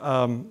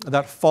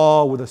that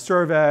fall with a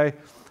survey.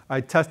 I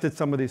tested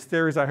some of these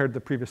theories I heard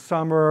the previous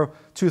summer.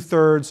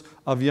 2/3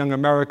 of young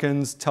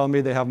Americans tell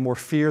me they have more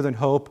fear than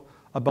hope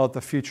about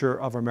the future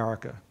of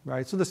America,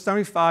 right? So there's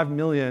 75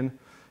 million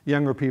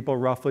younger people,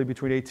 roughly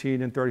between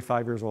 18 and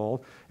 35 years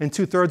old, and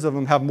 2/3 of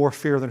them have more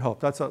fear than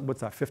hope. What's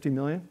that, 50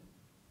 million?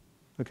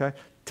 Okay?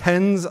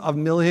 Tens of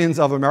millions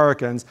of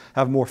Americans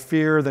have more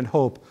fear than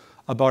hope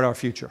about our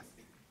future.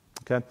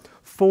 Okay?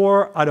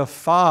 4 out of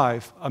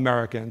 5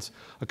 Americans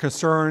are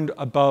concerned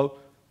about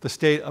the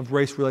state of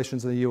race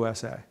relations in the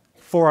USA.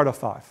 4 out of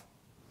 5.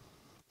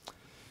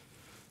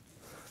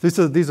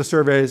 These are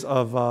surveys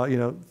of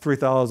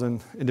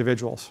 3,000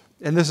 individuals,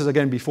 and this is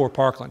again before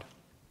Parkland.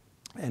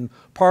 And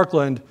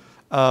Parkland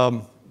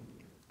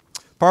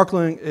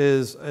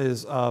is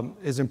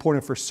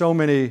important for so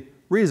many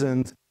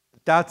reasons.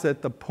 That's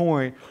at the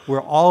point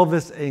where all of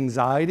this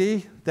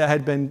anxiety that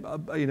had been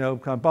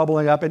kind of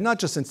bubbling up, and not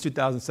just since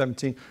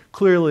 2017.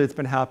 Clearly, it's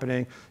been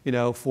happening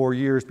for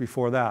years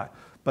before that.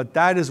 But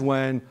that is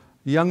when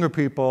younger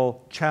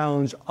people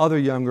challenge other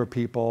younger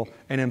people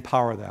and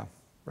empower them,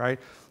 right?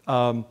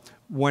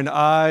 When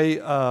I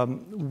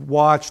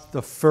watched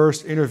the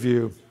first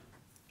interview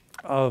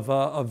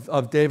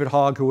of David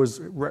Hogg, who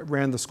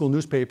ran the school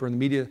newspaper and the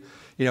media,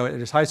 at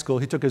his high school,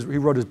 he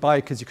rode his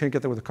bike because you couldn't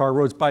get there with a car.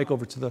 Rode his bike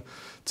over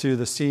to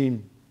the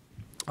scene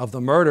of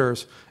the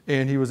murders,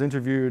 and he was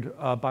interviewed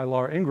by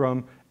Laura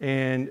Ingraham,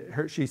 and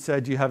she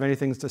said, "Do you have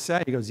anything to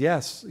say?" He goes,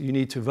 "Yes, you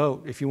need to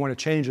vote if you want to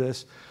change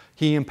this."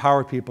 He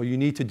empowered people. You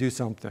need to do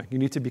something. You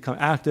need to become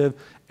active,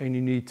 and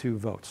you need to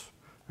vote.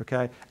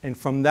 Okay, and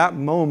from that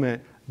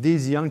moment,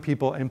 these young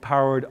people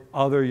empowered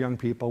other young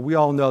people. We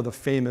all know the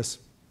famous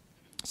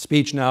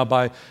speech now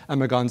by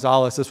Emma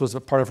Gonzalez. This was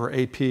a part of her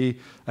AP,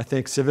 I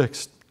think,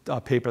 civics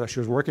paper that she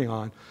was working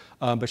on.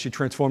 But she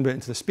transformed it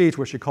into the speech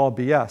where she called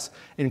BS,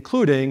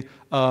 including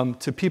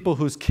to people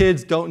whose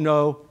kids don't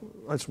know.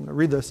 I just want to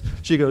read this.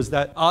 She goes,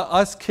 that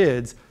us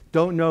kids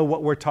don't know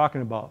what we're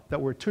talking about,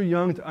 that we're too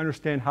young to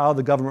understand how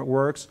the government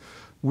works.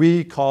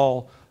 We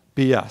call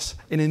BS.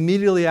 And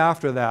immediately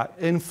after that,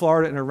 in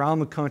Florida and around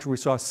the country, we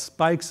saw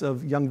spikes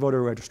of young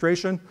voter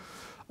registration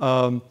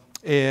and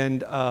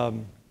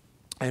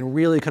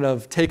really kind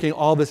of taking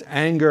all this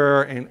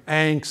anger and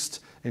angst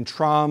and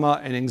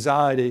trauma and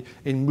anxiety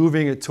and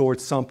moving it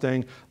towards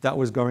something that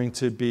was going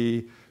to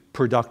be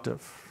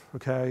productive.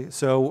 Okay,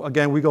 so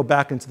again, we go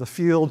back into the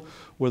field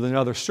with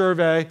another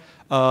survey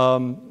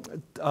for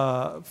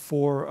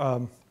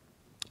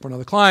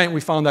another client.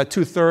 We found that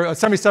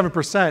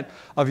 77%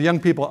 of young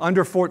people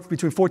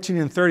between 14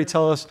 and 30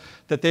 tell us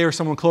that they or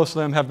someone close to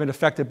them have been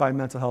affected by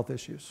mental health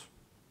issues.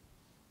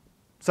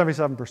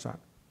 77%.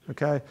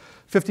 Okay,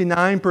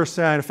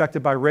 59%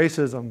 affected by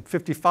racism,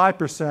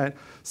 55%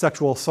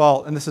 sexual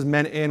assault, and this is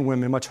men and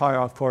women, much higher,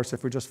 of course,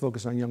 if we just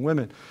focus on young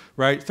women,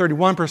 right?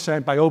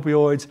 31% by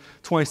opioids,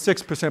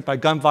 26% by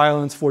gun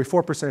violence,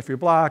 44% if you're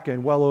black,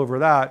 and well over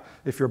that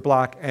if you're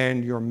black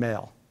and you're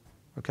male.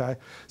 Okay?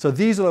 So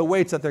these are the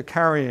weights that they're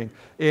carrying.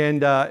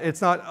 And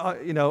it's not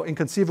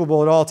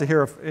inconceivable at all to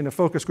hear in a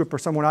focus group or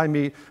someone I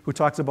meet who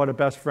talks about a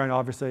best friend,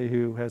 obviously,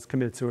 who has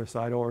committed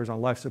suicide or is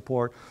on life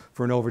support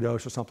for an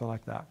overdose or something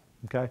like that.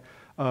 Okay?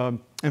 And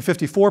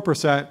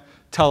 54%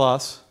 tell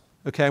us,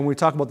 okay, when we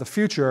talk about the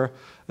future,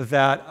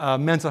 that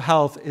mental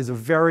health is a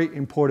very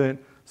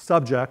important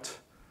subject,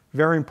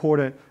 very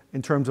important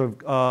in terms of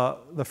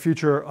the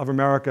future of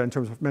America, in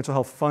terms of mental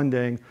health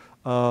funding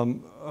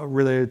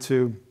related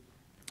to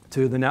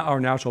our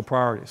national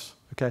priorities.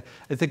 Okay?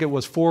 I think it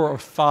was 4 or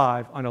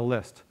 5 on a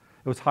list.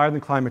 It was higher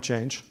than climate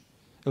change.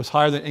 It was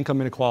higher than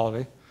income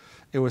inequality.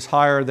 It was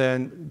higher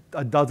than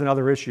a dozen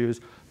other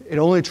issues. It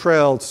only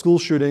trailed school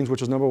shootings,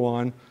 which was number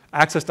 1,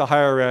 access to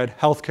higher ed,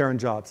 healthcare, and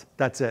jobs.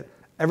 That's it.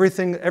 Every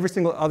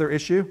single other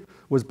issue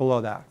was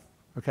below that.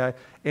 Okay?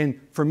 And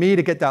for me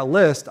to get that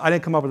list, I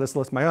didn't come up with this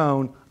list on my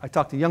own. I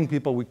talked to young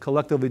people. We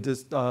collectively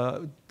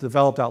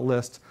developed that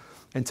list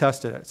and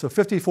tested it. So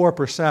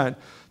 54%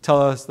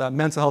 tell us that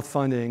mental health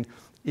funding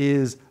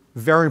is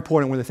very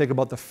important when they think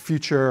about the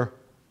future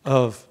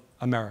of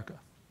America.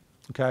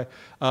 Okay?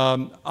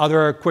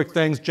 Other quick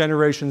things,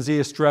 Generation Z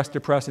is stressed,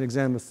 depressed, and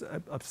exam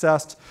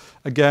obsessed.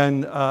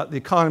 Again, The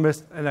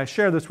Economist, and I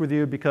share this with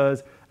you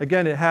because,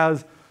 again, it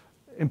has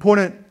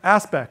important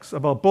aspects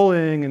about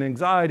bullying and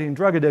anxiety and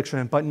drug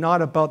addiction, but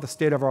not about the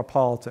state of our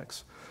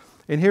politics.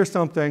 And here's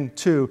something,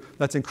 too,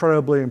 that's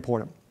incredibly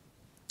important,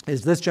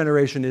 is this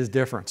generation is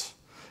different.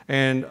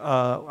 And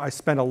I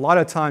spent a lot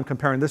of time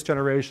comparing this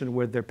generation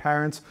with their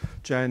parents,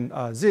 Gen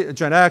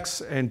X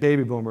and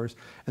baby boomers,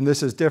 and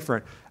this is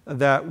different.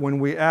 That when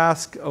we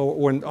ask, or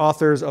when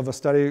authors of a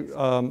study,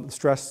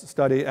 stress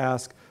study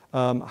ask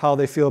how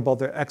they feel about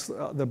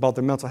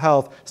their mental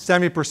health,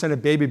 70%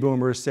 of baby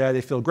boomers say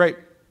they feel great,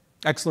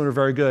 excellent or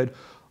very good.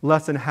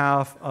 Less than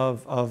half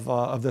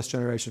of this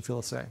generation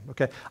feel the same.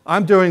 Okay,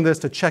 I'm doing this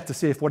to check to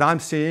see if what I'm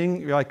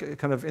seeing, like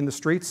kind of in the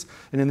streets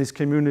and in these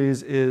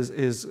communities,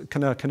 is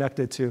kind of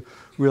connected to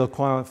real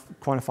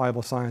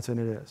quantifiable science, and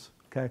it is.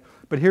 Okay,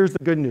 but here's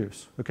the good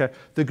news. Okay,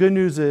 the good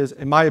news is,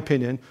 in my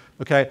opinion,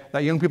 okay,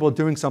 that young people are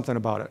doing something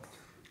about it.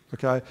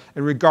 Okay,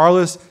 and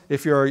regardless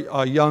if you're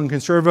a young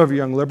conservative or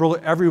young liberal,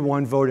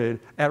 everyone voted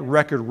at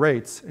record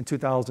rates in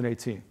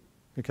 2018.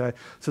 Okay,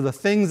 so the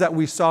things that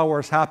we saw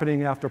was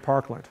happening after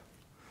Parkland,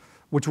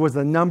 which was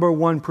the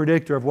 #1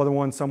 predictor of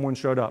whether someone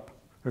showed up.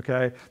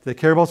 Okay, they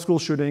care about school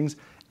shootings,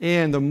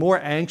 and the more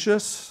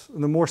anxious,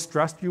 the more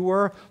stressed you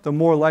were, the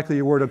more likely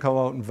you were to come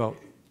out and vote.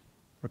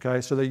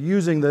 Okay, so they're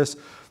using this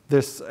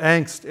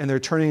angst and they're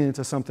turning it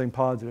into something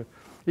positive.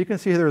 You can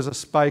see there's a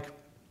spike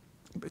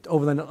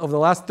over the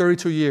last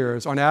 32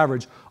 years. On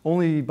average,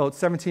 only about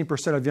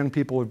 17% of young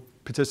people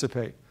would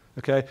participate.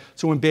 Okay,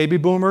 so when baby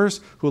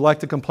boomers, who like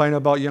to complain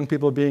about young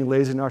people being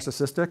lazy and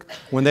narcissistic,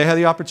 when they had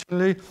the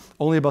opportunity,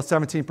 only about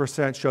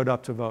 17% showed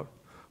up to vote.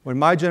 When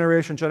my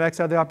generation, Gen X,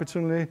 had the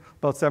opportunity,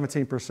 about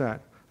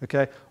 17%.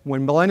 Okay,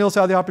 when millennials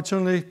had the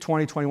opportunity,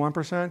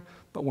 21%.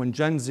 But when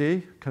Gen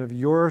Z, kind of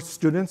your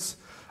students,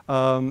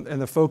 and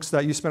the folks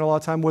that you spend a lot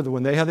of time with,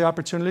 when they had the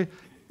opportunity,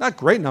 not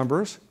great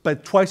numbers,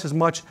 but twice as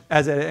much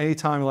as at any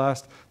time in the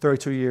last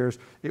 32 years.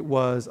 It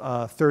was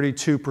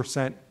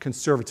 32%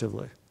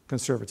 conservatively.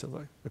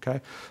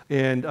 Okay,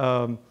 and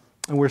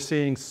we're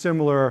seeing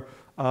similar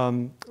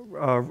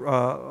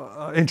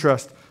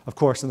interest, of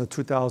course, in the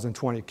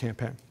 2020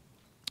 campaign.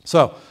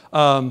 So,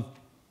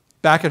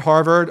 back at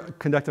Harvard,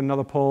 conducted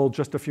another poll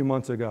just a few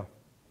months ago,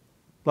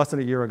 less than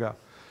a year ago,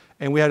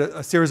 and we had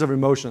a series of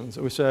emotions.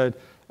 We said,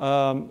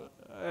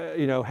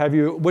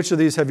 which of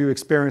these have you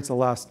experienced in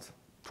the last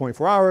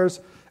 24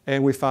 hours?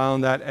 And we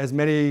found that as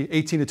many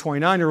 18 to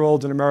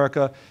 29-year-olds in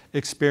America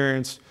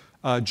experience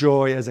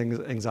joy as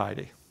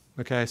anxiety.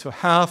 Okay, so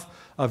half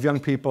of young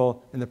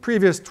people in the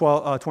previous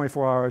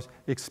 24 hours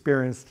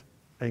experienced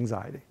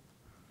anxiety.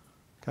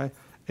 Okay?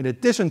 In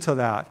addition to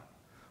that,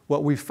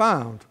 what we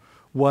found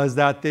was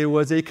that there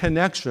was a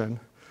connection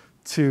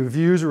to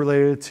views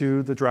related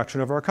to the direction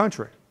of our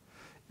country.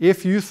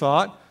 If you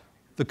thought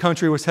the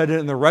country was headed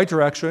in the right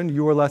direction,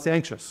 you were less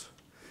anxious.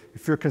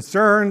 If you're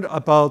concerned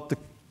about the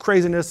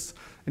craziness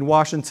in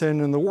Washington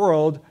and the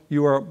world,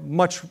 you are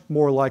much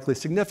more likely,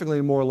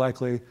 significantly more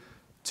likely,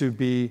 to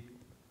be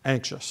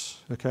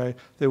anxious. Okay?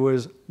 There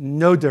was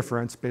no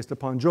difference based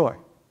upon joy.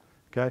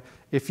 Okay?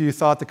 If you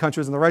thought the country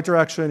was in the right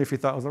direction, if you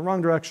thought it was in the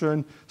wrong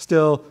direction,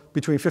 still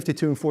between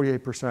 52 and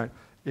 48%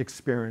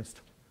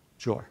 experienced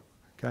joy.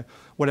 Okay?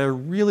 What I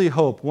really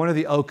hope one of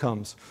the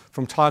outcomes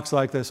from talks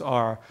like this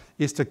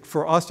is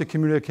for us to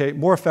communicate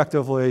more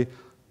effectively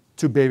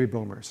to baby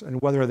boomers.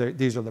 And whether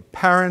these are the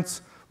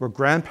parents or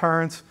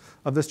grandparents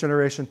of this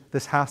generation,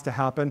 this has to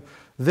happen.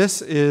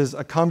 This is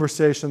a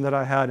conversation that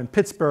I had in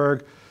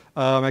Pittsburgh,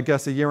 I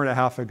guess a year and a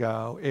half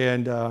ago.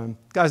 And the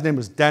guy's name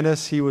was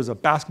Dennis. He was a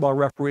basketball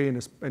referee in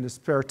his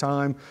spare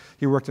time.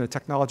 He worked in a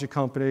technology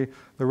company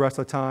the rest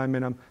of the time.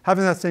 And I'm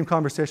having that same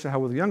conversation I had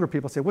with the younger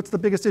people. Say, what's the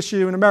biggest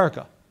issue in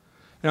America?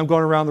 And I'm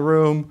going around the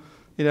room,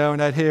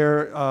 and I'd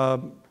hear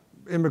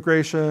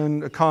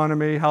immigration,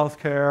 economy,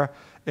 healthcare,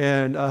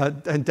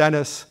 and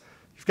Dennis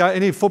you've got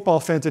any football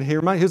fans in here,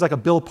 he was like a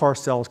Bill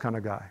Parcells kind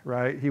of guy,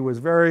 right? He was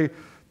very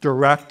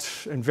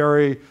direct and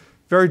very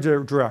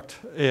direct,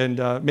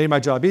 and made my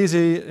job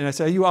easy. And I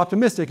said, are you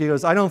optimistic? He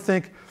goes, I don't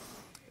think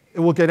it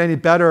will get any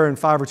better in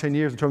 5 or 10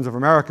 years in terms of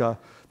America,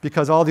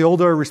 because all the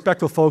older,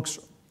 respectful folks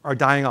are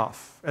dying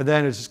off. And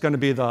then it's just going to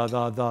be and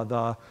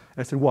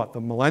I said, what,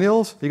 the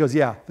millennials? He goes,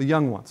 yeah, the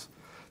young ones.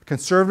 The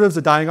conservatives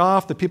are dying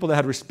off. The people that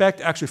had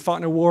respect actually fought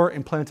in a war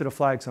and planted a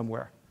flag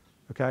somewhere,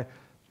 okay?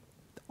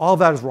 All of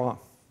that is wrong,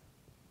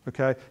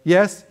 okay?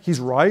 Yes, he's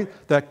right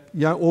that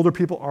young, older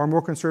people are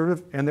more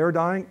conservative, and they're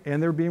dying,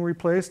 and they're being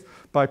replaced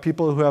by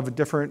people who have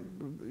different,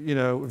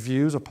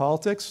 views of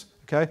politics,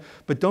 okay?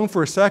 But don't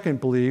for a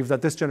second believe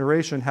that this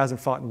generation hasn't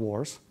fought in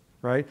wars,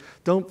 right?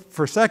 Don't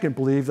for a second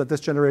believe that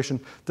this generation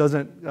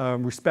doesn't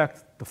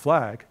respect the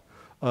flag.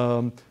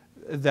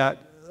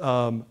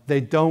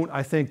 They don't,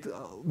 I think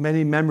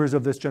many members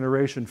of this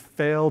generation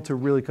fail to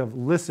really kind of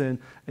listen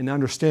and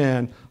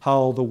understand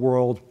how the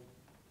world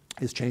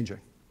is changing,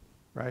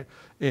 right?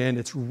 And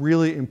it's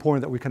really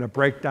important that we kind of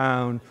break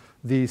down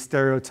these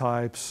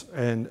stereotypes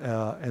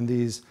and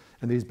these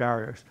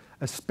barriers,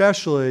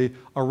 especially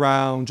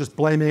around just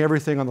blaming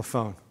everything on the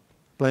phone.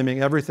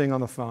 Blaming everything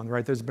on the phone,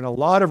 right? There's been a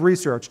lot of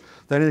research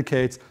that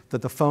indicates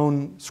that the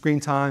phone screen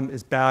time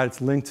is bad. It's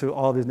linked to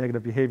all these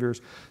negative behaviors.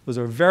 Those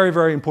are a very,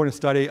 very important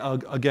study,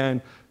 again,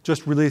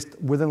 just released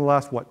within the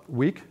last,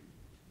 week?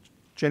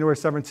 January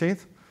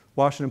 17th,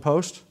 Washington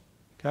Post,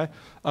 okay?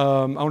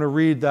 I want to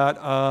read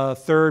that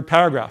third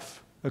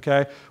paragraph,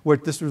 okay?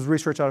 This was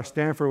research out of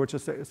Stanford, which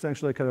is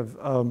essentially kind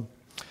of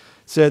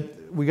said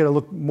we got to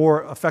look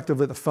more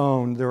effectively at the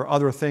phone. There are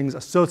other things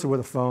associated with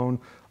the phone,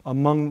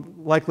 among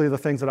likely the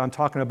things that I'm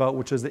talking about,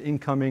 which is the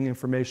incoming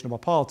information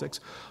about politics.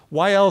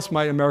 Why else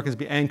might Americans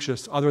be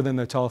anxious other than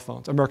their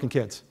telephones, American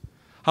kids?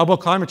 How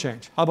about climate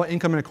change? How about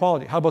income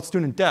inequality? How about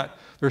student debt?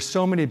 There's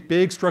so many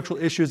big structural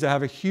issues that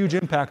have a huge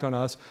impact on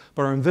us,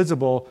 but are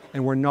invisible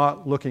and we're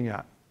not looking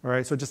at. All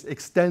right? So just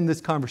extend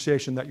this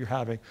conversation that you're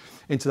having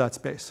into that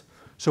space.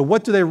 So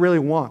what do they really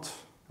want?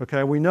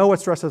 Okay, we know what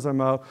stresses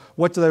them out.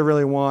 What do they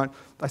really want?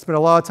 I spent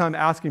a lot of time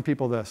asking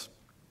people this.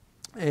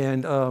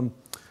 And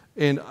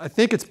I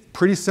think it's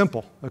pretty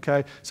simple,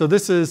 okay? So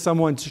this is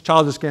someone,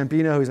 Childish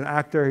Gambino, who's an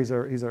actor, he's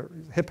a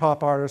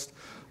hip-hop artist,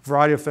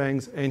 variety of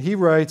things, and he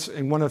writes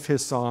in one of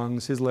his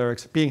songs, his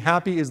lyrics, being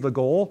happy is the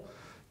goal,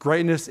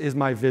 greatness is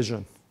my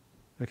vision,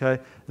 okay?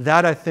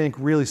 That, I think,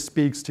 really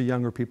speaks to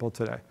younger people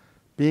today.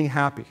 Being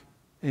happy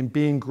and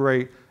being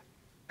great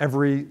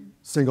every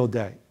single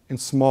day in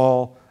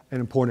small and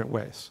important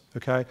ways,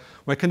 okay?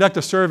 When I conduct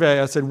a survey,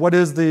 I said, what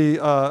is the,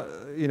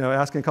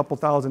 asking a couple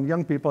thousand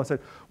young people, I said,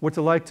 what's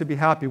it like to be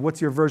happy?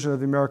 What's your version of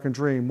the American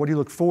dream? What do you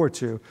look forward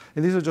to?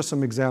 And these are just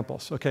some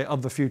examples, okay,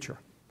 of the future,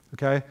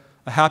 okay?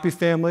 A happy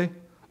family,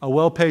 a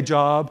well-paid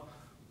job,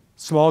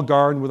 small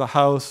garden with a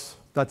house,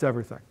 that's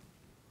everything,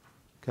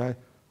 okay?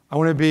 I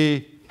want to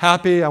be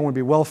happy, I want to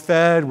be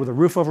well-fed, with a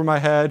roof over my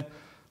head,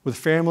 with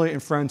family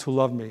and friends who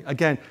love me.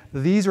 Again,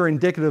 these are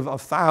indicative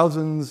of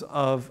thousands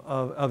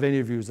of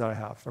interviews that I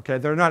have, okay?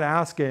 They're not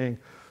asking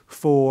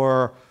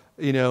for,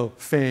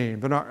 fame.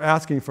 They're not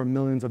asking for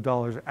millions of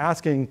dollars. They're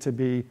asking to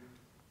be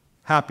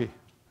happy,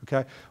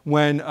 okay?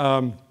 When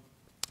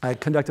I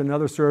conducted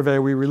another survey,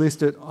 we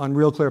released it on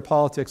Real Clear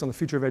Politics on the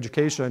future of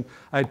education.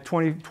 I had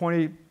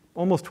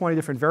almost 20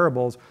 different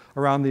variables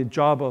around the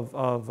job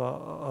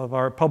of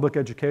our public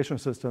education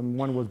system.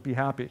 One was be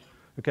happy.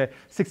 Okay,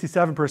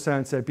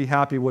 67% said be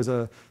happy was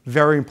a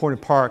very important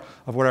part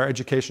of what our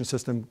education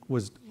system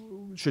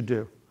should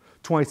do.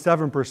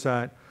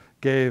 27%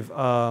 gave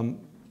an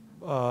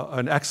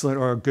excellent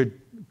or a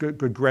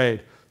good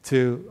grade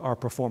to our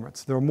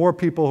performance. There are more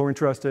people who are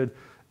interested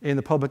in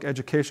the public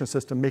education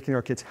system making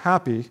our kids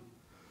happy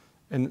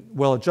and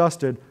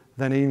well-adjusted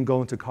than even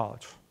going to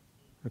college.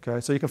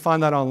 Okay, so you can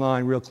find that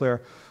online, Real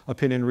Clear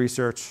Opinion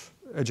Research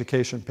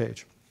Education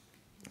page.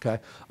 Okay.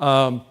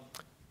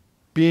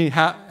 Being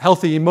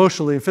healthy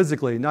emotionally and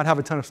physically, not have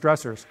a ton of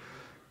stressors,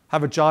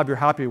 have a job you're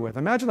happy with.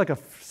 Imagine like a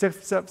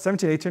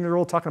 17,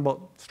 18-year-old talking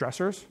about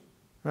stressors,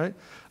 right?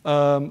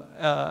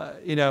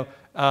 In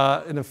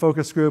a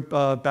focus group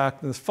back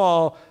this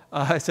fall,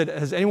 I said,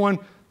 has anyone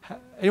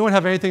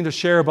have anything to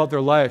share about their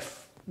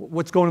life?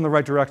 What's going in the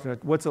right direction?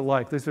 What's it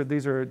like? These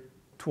are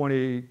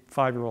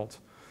 25-year-olds.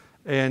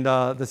 And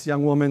this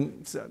young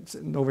woman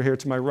sitting over here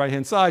to my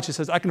right-hand side, she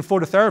says, I can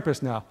afford a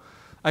therapist now.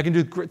 I can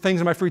do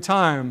things in my free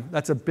time.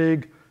 That's a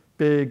big,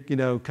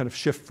 kind of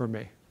shift for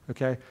me,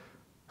 okay?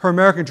 Her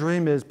American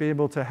dream is being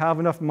able to have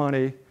enough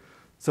money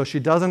so she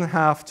doesn't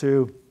have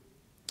to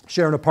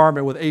share an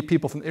apartment with 8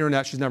 people from the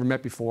internet she's never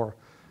met before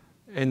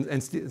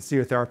and see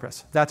a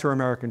therapist. That's her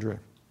American dream,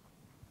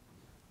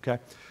 okay?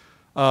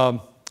 So I'm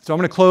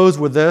going to close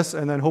with this,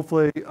 and then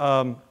hopefully,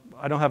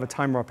 I don't have a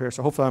timer up here,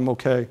 so hopefully I'm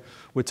okay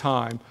with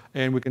time,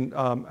 and we can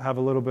have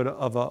a little bit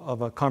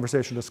of a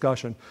conversation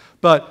discussion.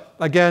 But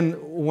again,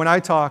 when I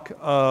talk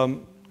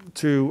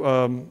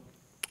to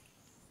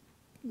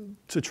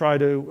try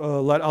to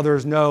let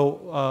others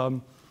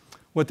know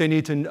what they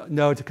need to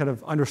know to kind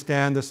of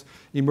understand this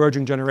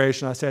emerging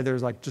generation, I say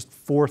there's like just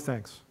 4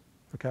 things,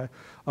 okay?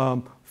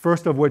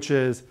 First of which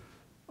is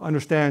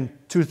understand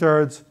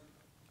 2/3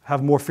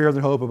 have more fear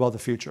than hope about the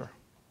future,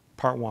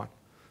 part 1,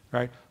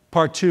 right?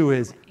 Part 2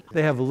 is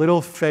they have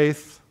little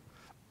faith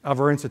of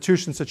our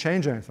institutions to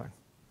change anything,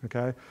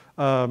 okay?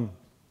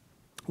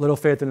 Little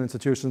faith in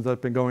institutions that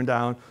have been going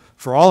down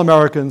for all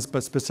Americans,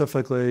 but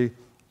specifically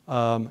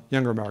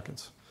younger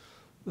Americans.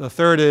 The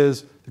third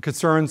is the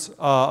concerns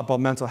about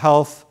mental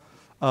health.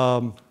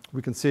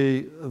 We can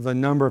see the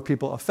number of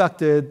people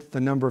affected,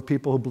 the number of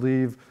people who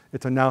believe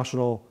it's a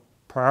national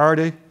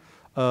priority,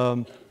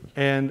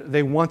 and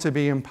they want to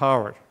be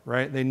empowered,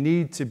 right? They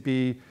need to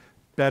be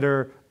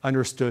better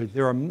understood.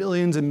 There are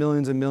millions and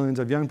millions and millions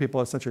of young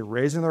people essentially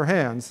raising their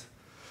hands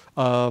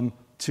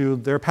to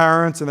their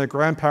parents and their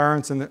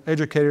grandparents and the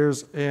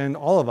educators and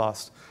all of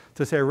us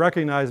to say,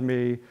 recognize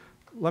me,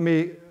 let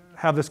me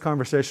have this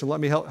conversation, let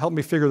me help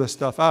me figure this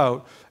stuff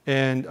out.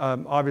 And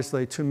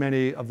obviously too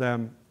many of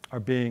them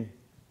are being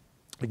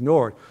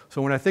ignored.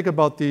 So when I think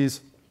about these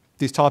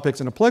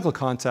topics in a political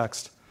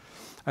context,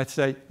 I'd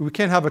say we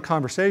can't have a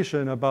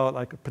conversation about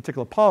like a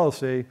particular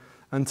policy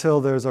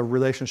until there's a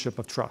relationship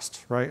of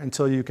trust, right?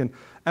 Until you can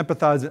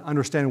empathize and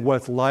understand what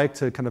it's like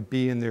to kind of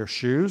be in their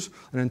shoes.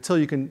 And until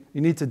you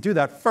need to do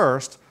that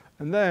first.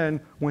 And then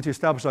once you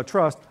establish that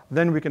trust,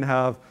 then we can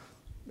have,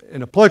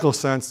 in a political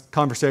sense,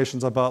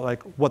 conversations about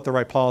like what the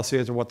right policy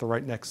is or what the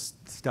right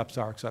next steps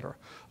are, et cetera.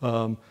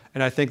 And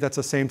I think that's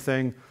the same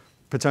thing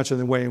potentially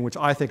in the way in which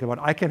I think about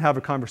it. I can't have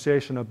a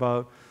conversation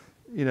about,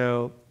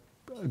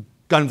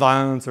 gun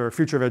violence or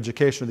future of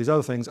education or these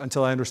other things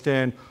until I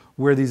understand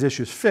where these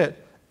issues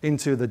fit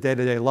into the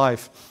day-to-day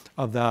life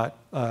of that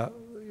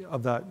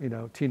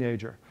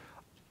teenager.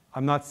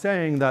 I'm not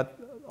saying that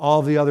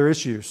all the other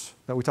issues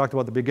that we talked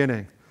about at the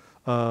beginning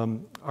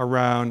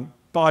around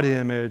body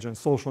image and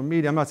social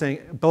media, I'm not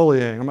saying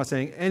bullying, I'm not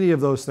saying any of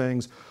those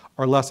things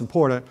are less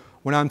important.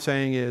 What I'm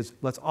saying is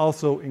let's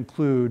also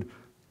include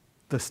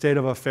the state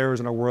of affairs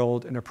in our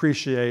world and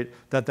appreciate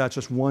that that's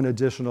just one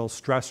additional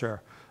stressor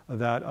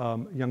that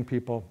young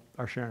people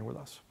are sharing with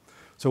us.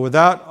 So with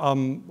that,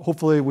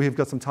 hopefully we've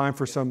got some time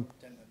for some.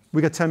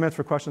 We got 10 minutes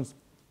for questions?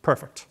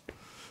 Perfect.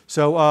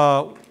 So,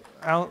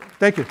 Alan,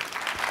 thank you.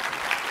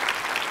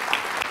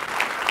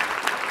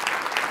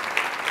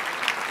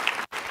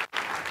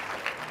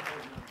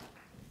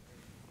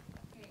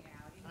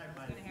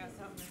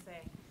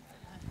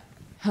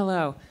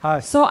 Hello. Hi.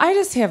 So I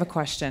just have a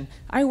question.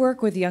 I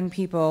work with young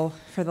people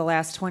for the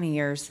last 20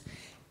 years.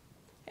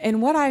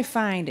 And what I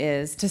find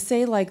is to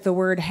say like the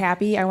word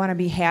happy, I want to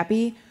be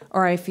happy,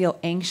 or I feel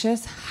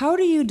anxious, how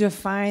do you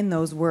define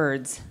those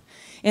words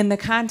in the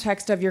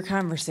context of your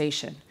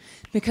conversation?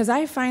 Because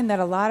I find that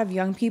a lot of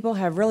young people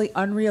have really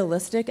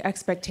unrealistic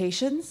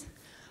expectations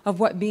of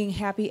what being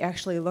happy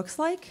actually looks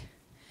like.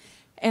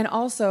 And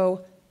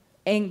also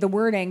the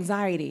word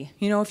anxiety.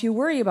 If you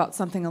worry about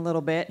something a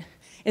little bit,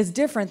 it's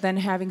different than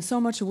having so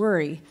much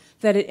worry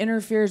that it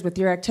interferes with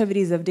your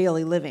activities of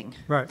daily living.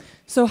 Right.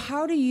 So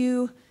how do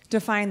you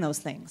define those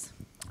things?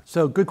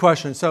 So good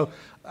question. So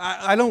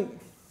I don't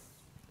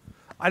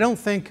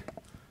think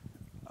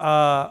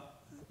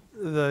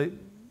the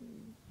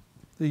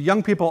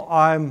young people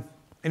I'm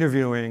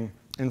interviewing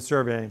and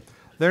surveying,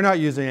 they're not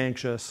using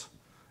anxious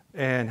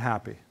and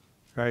happy,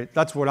 right?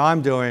 That's what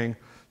I'm doing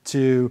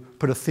to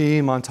put a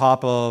theme on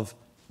top of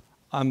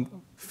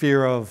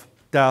fear of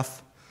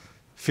death,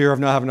 fear of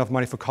not having enough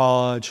money for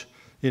college,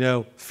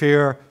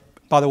 fear,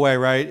 by the way,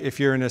 right, if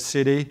you're in a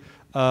city,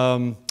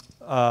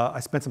 I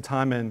spent some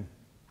time in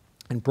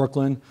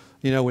Brooklyn,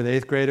 with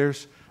 8th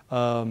graders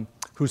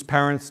whose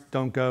parents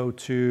don't go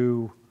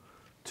to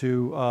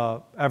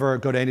ever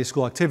go to any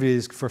school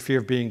activities for fear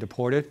of being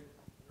deported,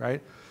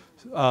 right?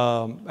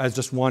 As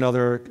just one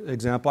other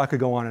example, I could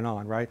go on and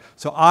on, right?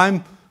 So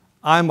I'm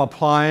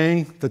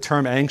applying the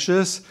term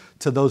anxious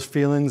to those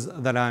feelings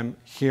that I'm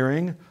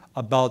hearing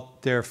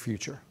about their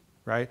future,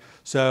 right?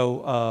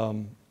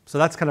 So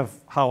that's kind of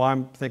how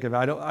I'm thinking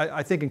about it.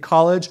 I think in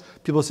college,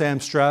 people say I'm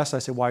stressed. I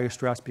say, why are you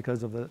stressed?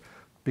 Because of the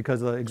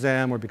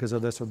exam or because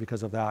of this or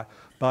because of that.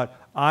 But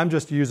I'm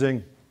just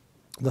using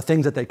the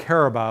things that they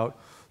care about,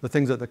 the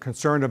things that they're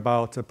concerned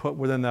about to put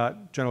within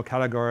that general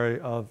category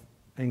of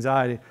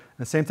anxiety. And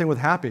the same thing with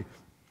happy.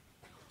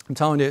 I'm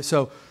telling you,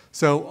 so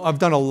I've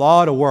done a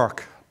lot of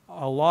work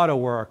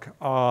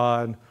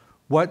on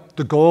what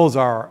the goals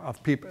are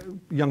of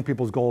young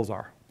people's goals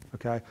are,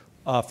 okay,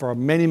 for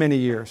many, many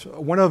years.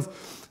 One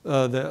of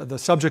the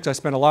subjects I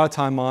spend a lot of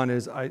time on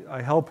is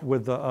I help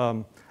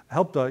the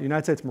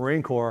United States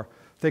Marine Corps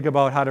think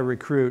about how to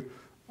recruit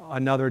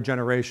another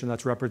generation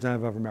that's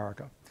representative of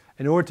America.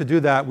 In order to do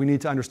that, we need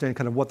to understand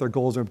kind of what their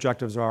goals and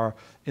objectives are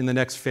in the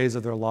next phase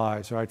of their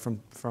lives, right, from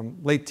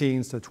late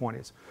teens to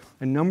 20s.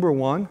 And number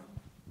one,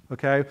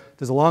 okay,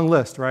 there's a long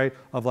list, right,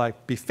 of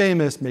like be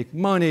famous, make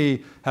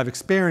money, have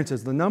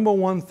experiences. The number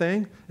one thing,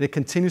 and it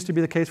continues to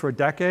be the case for a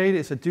decade,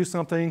 is to do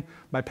something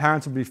my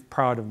parents would be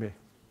proud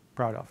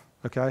of,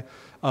 okay?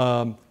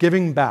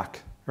 Giving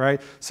back,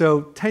 right?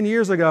 So 10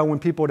 years ago when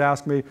people would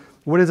ask me,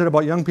 what is it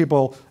about young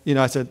people?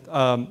 I said,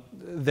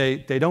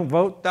 they don't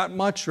vote that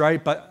much,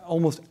 right? But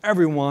almost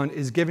everyone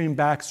is giving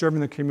back, serving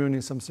the community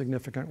in some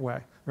significant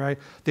way, right?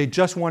 They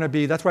just want to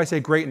be, that's why I say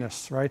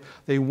greatness, right?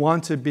 They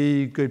want to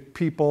be good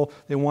people.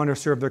 They want to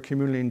serve their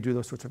community and do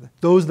those sorts of things.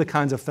 Those are the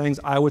kinds of things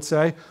I would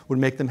say would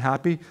make them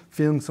happy,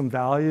 feeling some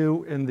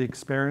value in the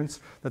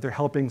experience that they're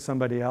helping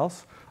somebody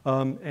else.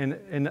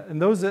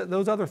 And those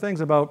other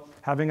things about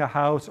having a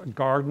house, a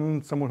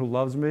garden, someone who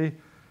loves me,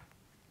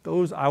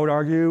 those I would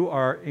argue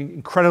are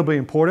incredibly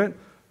important,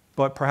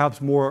 but perhaps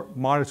more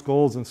modest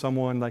goals than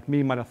someone like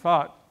me might have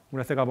thought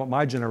when I think about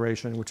my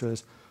generation, which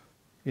is,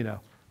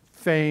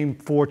 fame,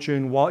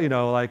 fortune,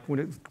 like when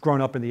it's grown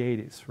up in the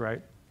 80s,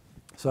 right?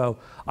 So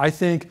I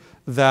think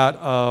that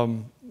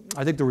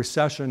the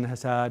recession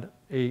has had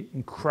an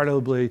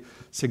incredibly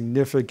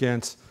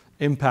significant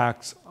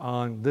impact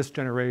on this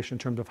generation in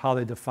terms of how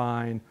they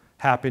define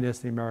happiness,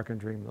 the American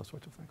dream, those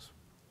sorts of things.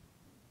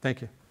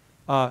 Thank you.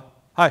 Hi.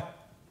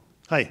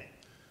 Hi.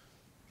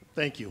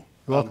 Thank you.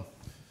 You're welcome.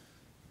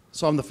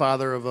 So I'm the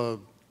father of a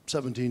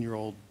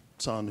 17-year-old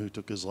son who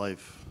took his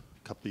life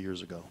a couple of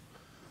years ago.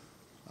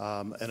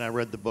 And I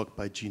read the book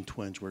by Jean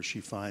Twenge where she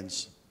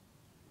finds...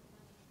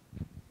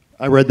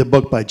 Yeah.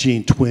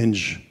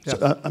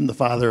 So I'm the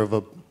father of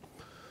a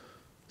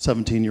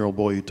 17-year-old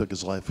boy who took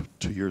his life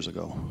 2 years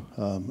ago.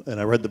 And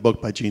I read the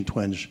book by Jean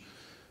Twenge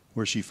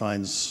where she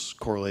finds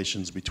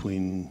correlations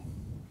between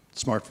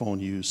smartphone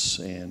use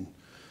and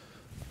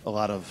a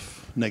lot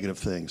of negative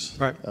things.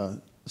 Right.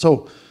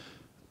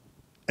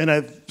 And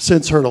I've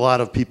since heard a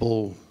lot of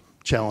people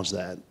challenge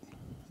that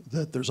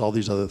there's all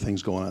these other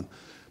things going on.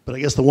 But I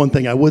guess the one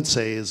thing I would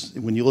say is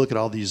when you look at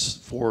all these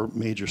 4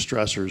 major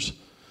stressors,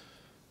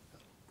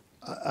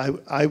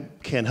 I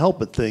can't help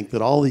but think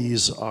that all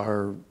these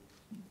are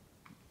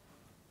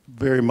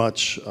very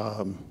much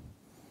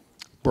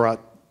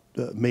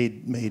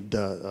made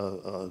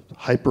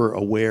hyper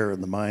aware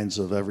in the minds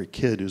of every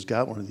kid who's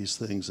got one of these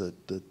things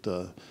that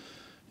the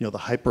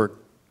hyper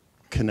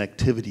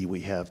connectivity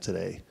we have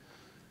today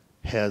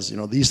has,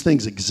 these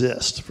things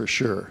exist for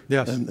sure.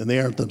 Yes. And they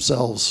aren't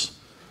themselves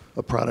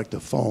a product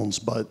of phones,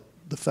 but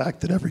the fact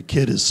that every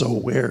kid is so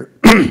aware,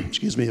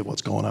 excuse me, of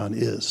what's going on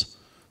is.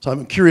 So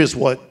I'm curious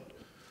what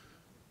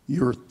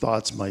your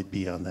thoughts might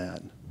be on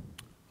that.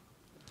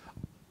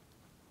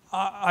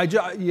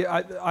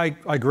 I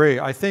agree.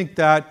 I think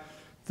that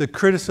the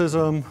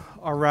criticism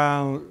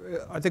around,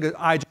 I think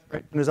I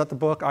Generation, is that the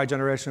book, I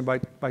Generation by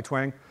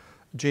Twenge,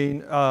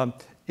 Jean,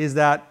 is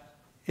that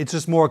it's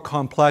just more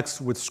complex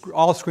with,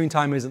 all screen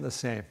time isn't the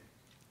same,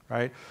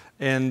 right?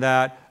 And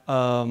that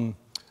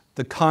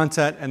the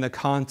content and the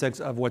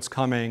context of what's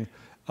coming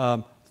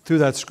through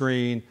that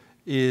screen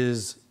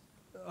is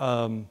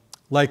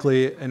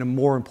likely and a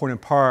more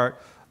important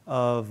part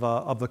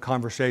of the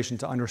conversation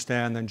to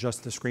understand than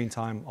just the screen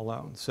time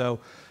alone. So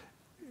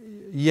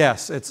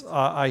yes,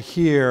 I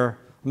hear,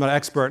 I'm not an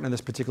expert in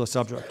this particular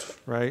subject,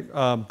 right?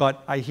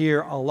 But I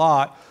hear a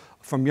lot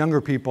from younger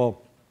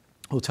people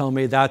who tell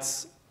me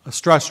that's a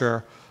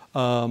stressor,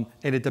 and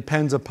it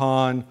depends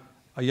upon,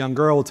 a young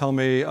girl will tell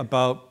me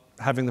about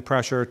having the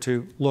pressure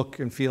to look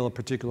and feel a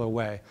particular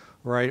way,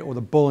 right? Or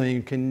the bullying,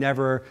 you can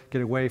never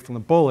get away from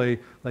the bully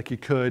like you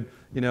could,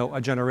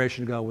 a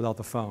generation ago without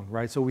the phone,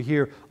 right? So we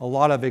hear a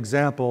lot of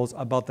examples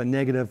about the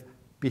negative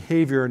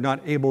behavior,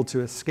 not able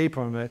to escape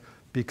from it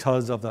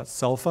because of that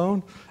cell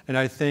phone. And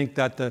I think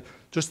that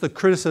just the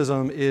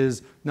criticism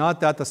is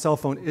not that the cell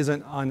phone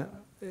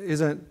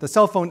the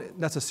cell phone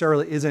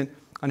necessarily isn't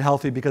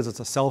unhealthy because it's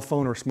a cell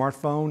phone or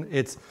smartphone.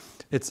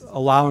 It's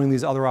allowing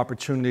these other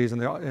opportunities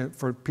and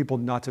for people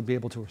not to be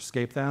able to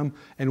escape them.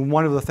 And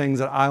one of the things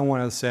that I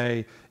want to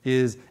say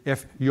is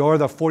if you're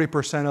the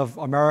 40% of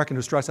Americans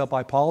who stress out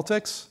by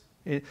politics,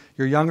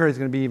 you're younger, it's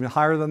going to be even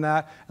higher than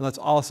that. And let's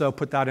also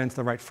put that into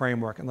the right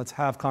framework. And let's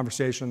have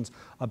conversations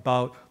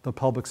about the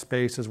public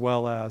space as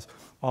well as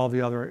all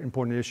the other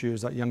important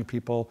issues that young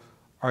people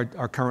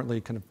are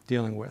currently kind of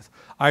dealing with.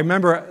 I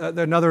remember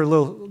another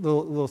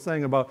little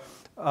thing about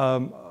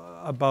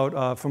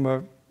from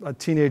a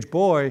teenage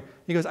boy.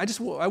 He goes, I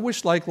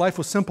wish like life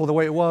was simple the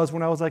way it was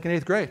when I was like in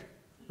 8th grade,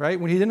 right?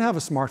 When he didn't have a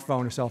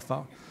smartphone or cell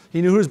phone.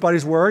 He knew who his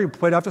buddies were, he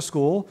played after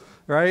school,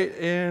 right?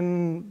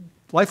 And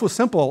life was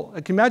simple.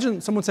 Can you imagine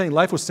someone saying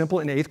life was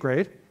simple in 8th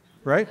grade,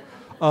 right?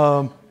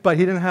 But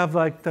he didn't have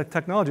like the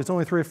technology. It's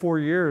only 3 or 4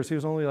 years. He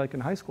was only like in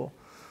high school.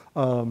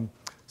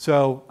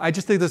 So I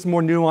just think there's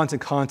more nuance and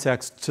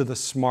context to the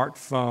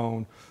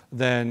smartphone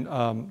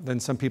than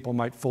some people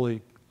might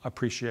fully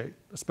appreciate,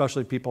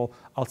 especially people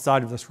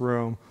outside of this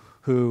room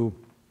who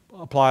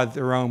apply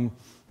their own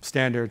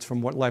standards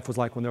from what life was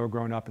like when they were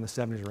growing up in the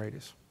 70s or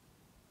 80s.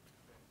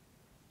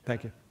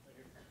 Thank you.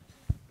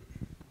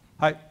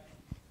 Hi.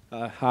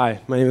 Hi,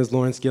 my name is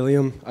Lawrence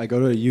Gilliam. I go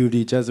to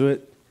UD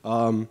Jesuit.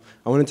 I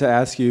wanted to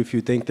ask you if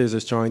you think there's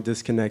a strong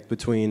disconnect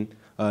between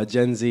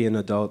Gen Z and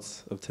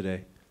adults of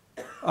today.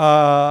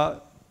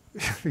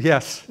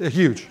 Yes,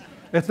 huge.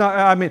 It's not.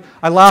 I mean,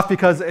 I laugh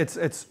because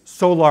it's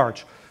so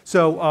large.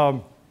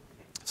 So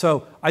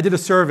I did a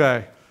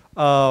survey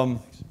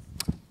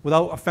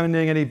without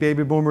offending any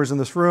baby boomers in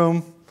this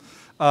room,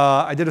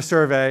 I did a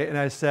survey and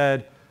I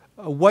said,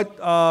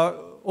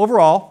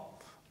 overall,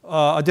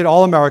 I did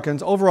all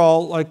Americans,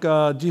 overall, like,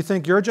 do you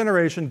think your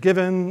generation,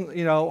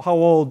 given, how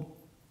old,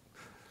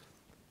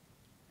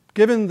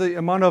 given the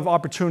amount of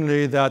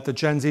opportunity that the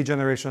Gen Z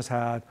generation has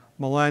had,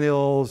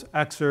 millennials,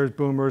 Xers,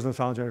 boomers, and the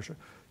silent generation,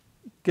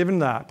 given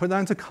that, put that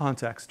into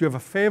context, do you have a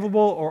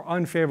favorable or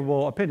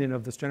unfavorable opinion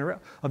of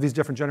these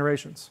different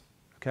generations?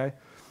 Okay?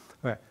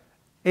 Okay.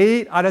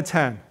 8 out of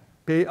 10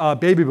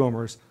 baby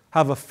boomers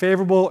have a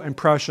favorable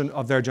impression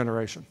of their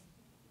generation.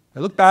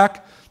 They look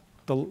back,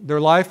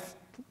 their life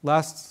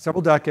lasts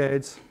several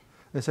decades,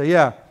 they say,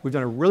 yeah, we've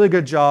done a really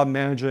good job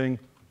managing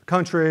the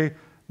country,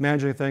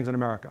 managing things in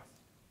America.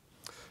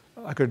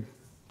 I could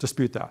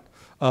dispute that.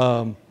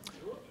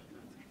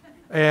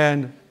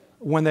 And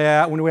when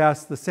we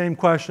asked the same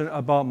question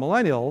about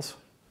millennials,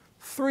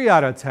 3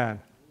 out of 10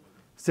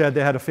 said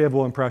they had a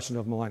favorable impression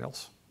of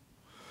millennials.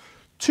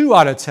 2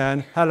 out of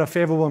 10 had a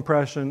favorable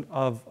impression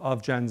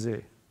of Gen Z.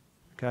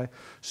 Okay?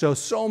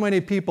 So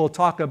many people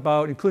talk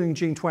about, including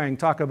Jean Twenge,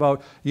 talk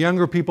about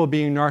younger people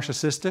being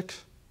narcissistic.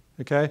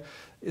 Okay?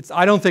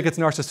 I don't think it's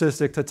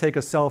narcissistic to take a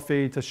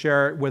selfie, to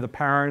share it with a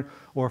parent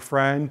or a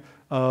friend,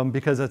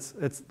 because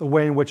it's the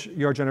way in which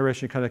your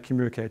generation kind of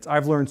communicates.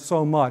 I've learned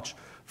so much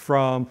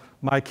from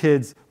my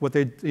kids, what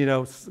they,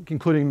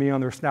 including me on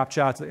their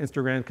Snapchats and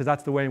Instagram, because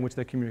that's the way in which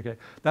they communicate.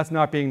 That's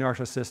not being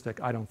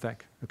narcissistic, I don't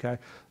think. Okay?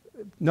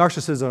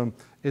 Narcissism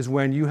is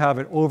when you have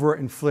an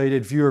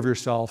overinflated view of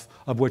yourself,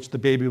 of which the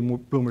baby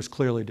boomers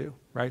clearly do,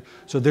 right?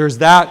 So there's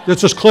that.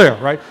 That's just clear,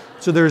 right?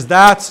 So there's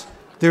that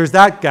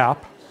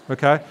gap,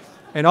 okay?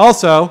 And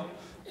also,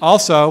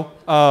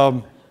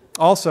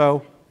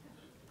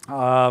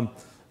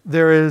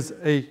 there is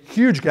a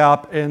huge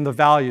gap in the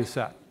value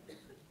set.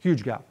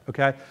 Huge gap,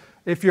 okay?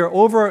 If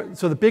you're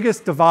so the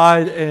biggest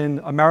divide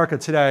in America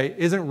today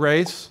isn't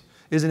race,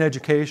 isn't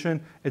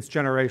education, it's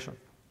generation,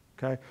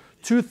 okay?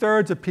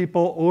 2/3 of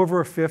people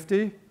over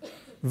 50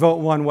 vote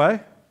one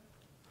way.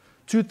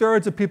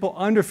 2/3 of people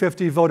under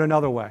 50 vote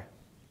another way,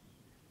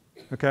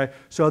 okay?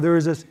 So there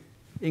is this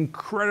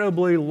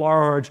incredibly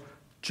large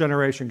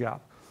generation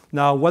gap.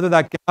 Now, whether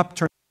that gap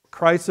turns into a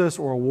crisis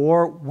or a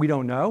war, we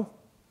don't know,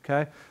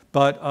 okay?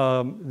 But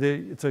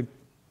it's an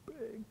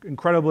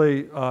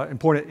incredibly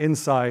important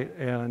insight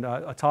and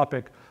a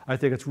topic I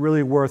think it's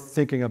really worth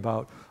thinking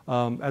about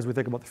as we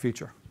think about the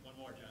future. One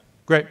more, Jen.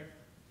 Great.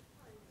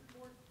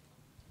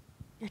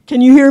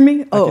 Can you hear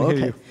me? Oh, I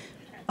can hear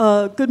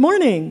okay. Good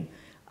morning.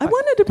 I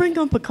wanted to bring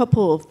up a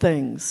couple of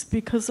things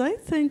because I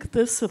think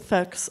this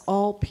affects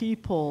all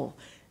people.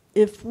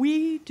 If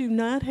we do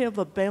not have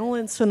a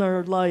balance in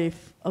our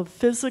life of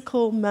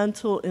physical,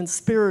 mental, and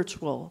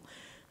spiritual,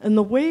 and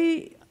the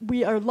way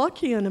we are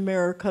lucky in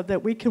America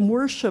that we can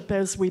worship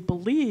as we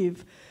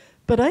believe,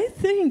 but I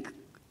think,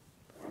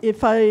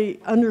 if I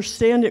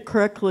understand it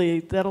correctly,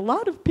 that a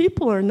lot of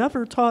people are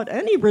never taught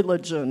any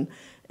religion,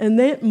 and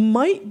that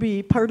might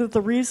be part of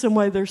the reason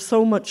why there's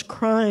so much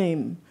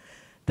crime.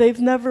 They've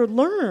never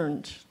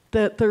learned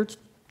that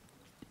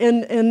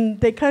and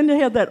they kind of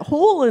have that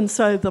hole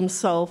inside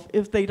themselves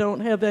if they don't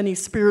have any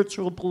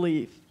spiritual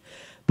belief.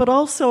 But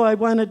also I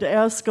wanted to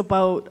ask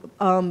about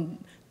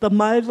the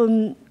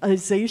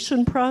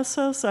millennialization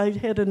process. I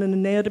had an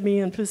anatomy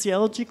and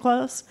physiology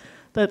class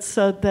that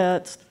said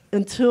that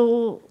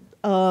until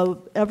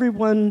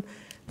everyone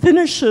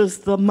finishes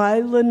the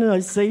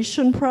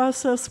millennialization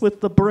process with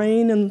the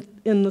brain and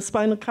in the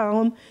spinal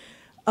column,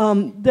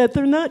 that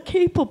they're not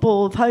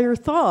capable of higher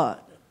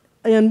thought.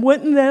 And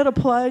wouldn't that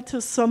apply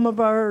to some of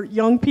our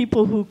young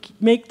people who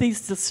make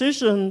these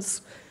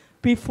decisions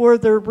before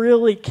they're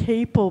really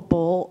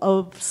capable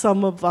of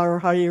some of our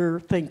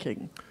higher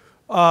thinking?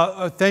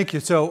 Thank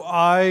you. So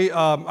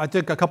I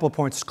think a couple of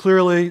points.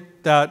 Clearly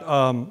that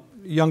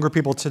younger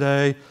people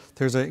today,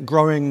 there's a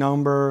growing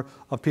number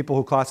of people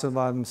who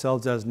classify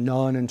themselves as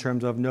none in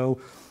terms of no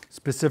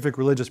specific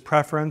religious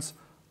preference.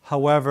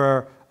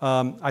 However,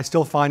 I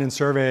still find in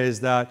surveys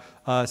that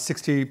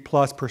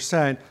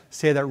 60+%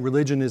 say that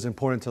religion is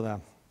important to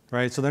them,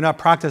 right? So they're not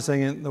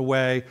practicing it the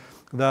way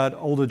that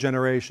older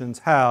generations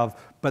have,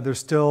 but there's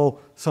still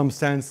some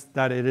sense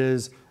that it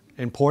is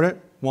important,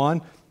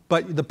 one.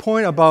 But the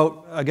point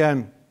about,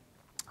 again,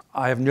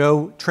 I have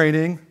no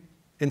training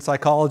in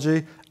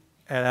psychology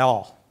at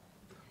all.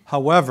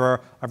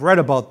 However, I've read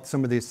about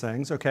some of these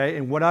things, okay?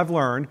 And what I've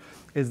learned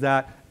is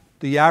that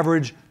the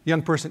average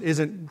young person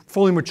isn't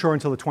fully mature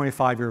until they're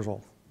 25 years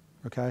old,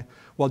 okay?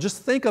 Well,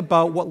 just think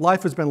about what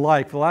life has been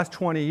like for the last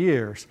 20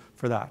 years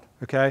for that,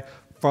 okay?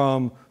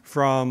 From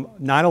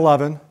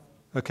 9/11,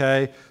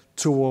 okay,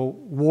 to a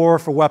war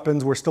for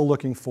weapons we're still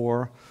looking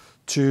for,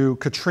 to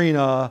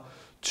Katrina,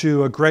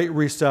 to a Great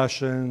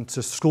Recession,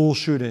 to school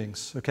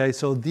shootings, okay?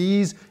 So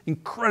these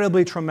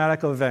incredibly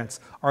traumatic events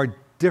are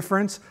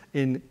different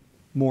in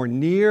more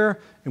near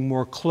and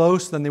more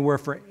close than they were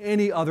for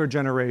any other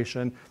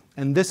generation.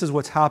 And this is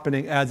what's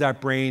happening as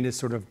that brain is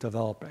sort of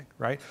developing,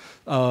 right?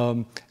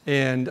 And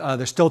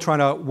they're still trying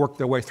to work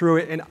their way through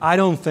it. And I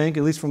don't think,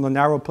 at least from the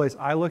narrow place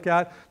I look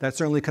at, that's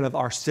certainly kind of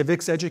our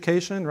civics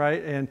education,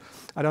 right? And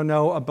I don't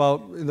know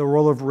about the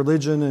role of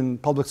religion in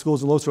public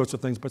schools and those sorts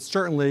of things, but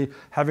certainly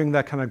having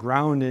that kind of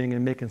grounding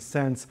and making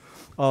sense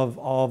of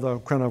all the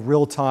kind of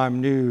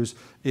real-time news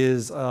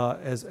is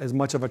as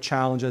much of a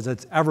challenge as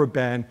it's ever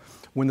been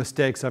when the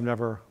stakes have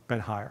never been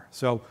higher.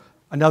 So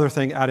another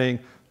thing adding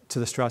to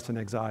the stress and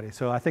anxiety.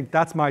 So I think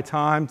that's my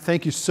time.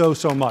 Thank you so,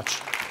 so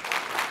much.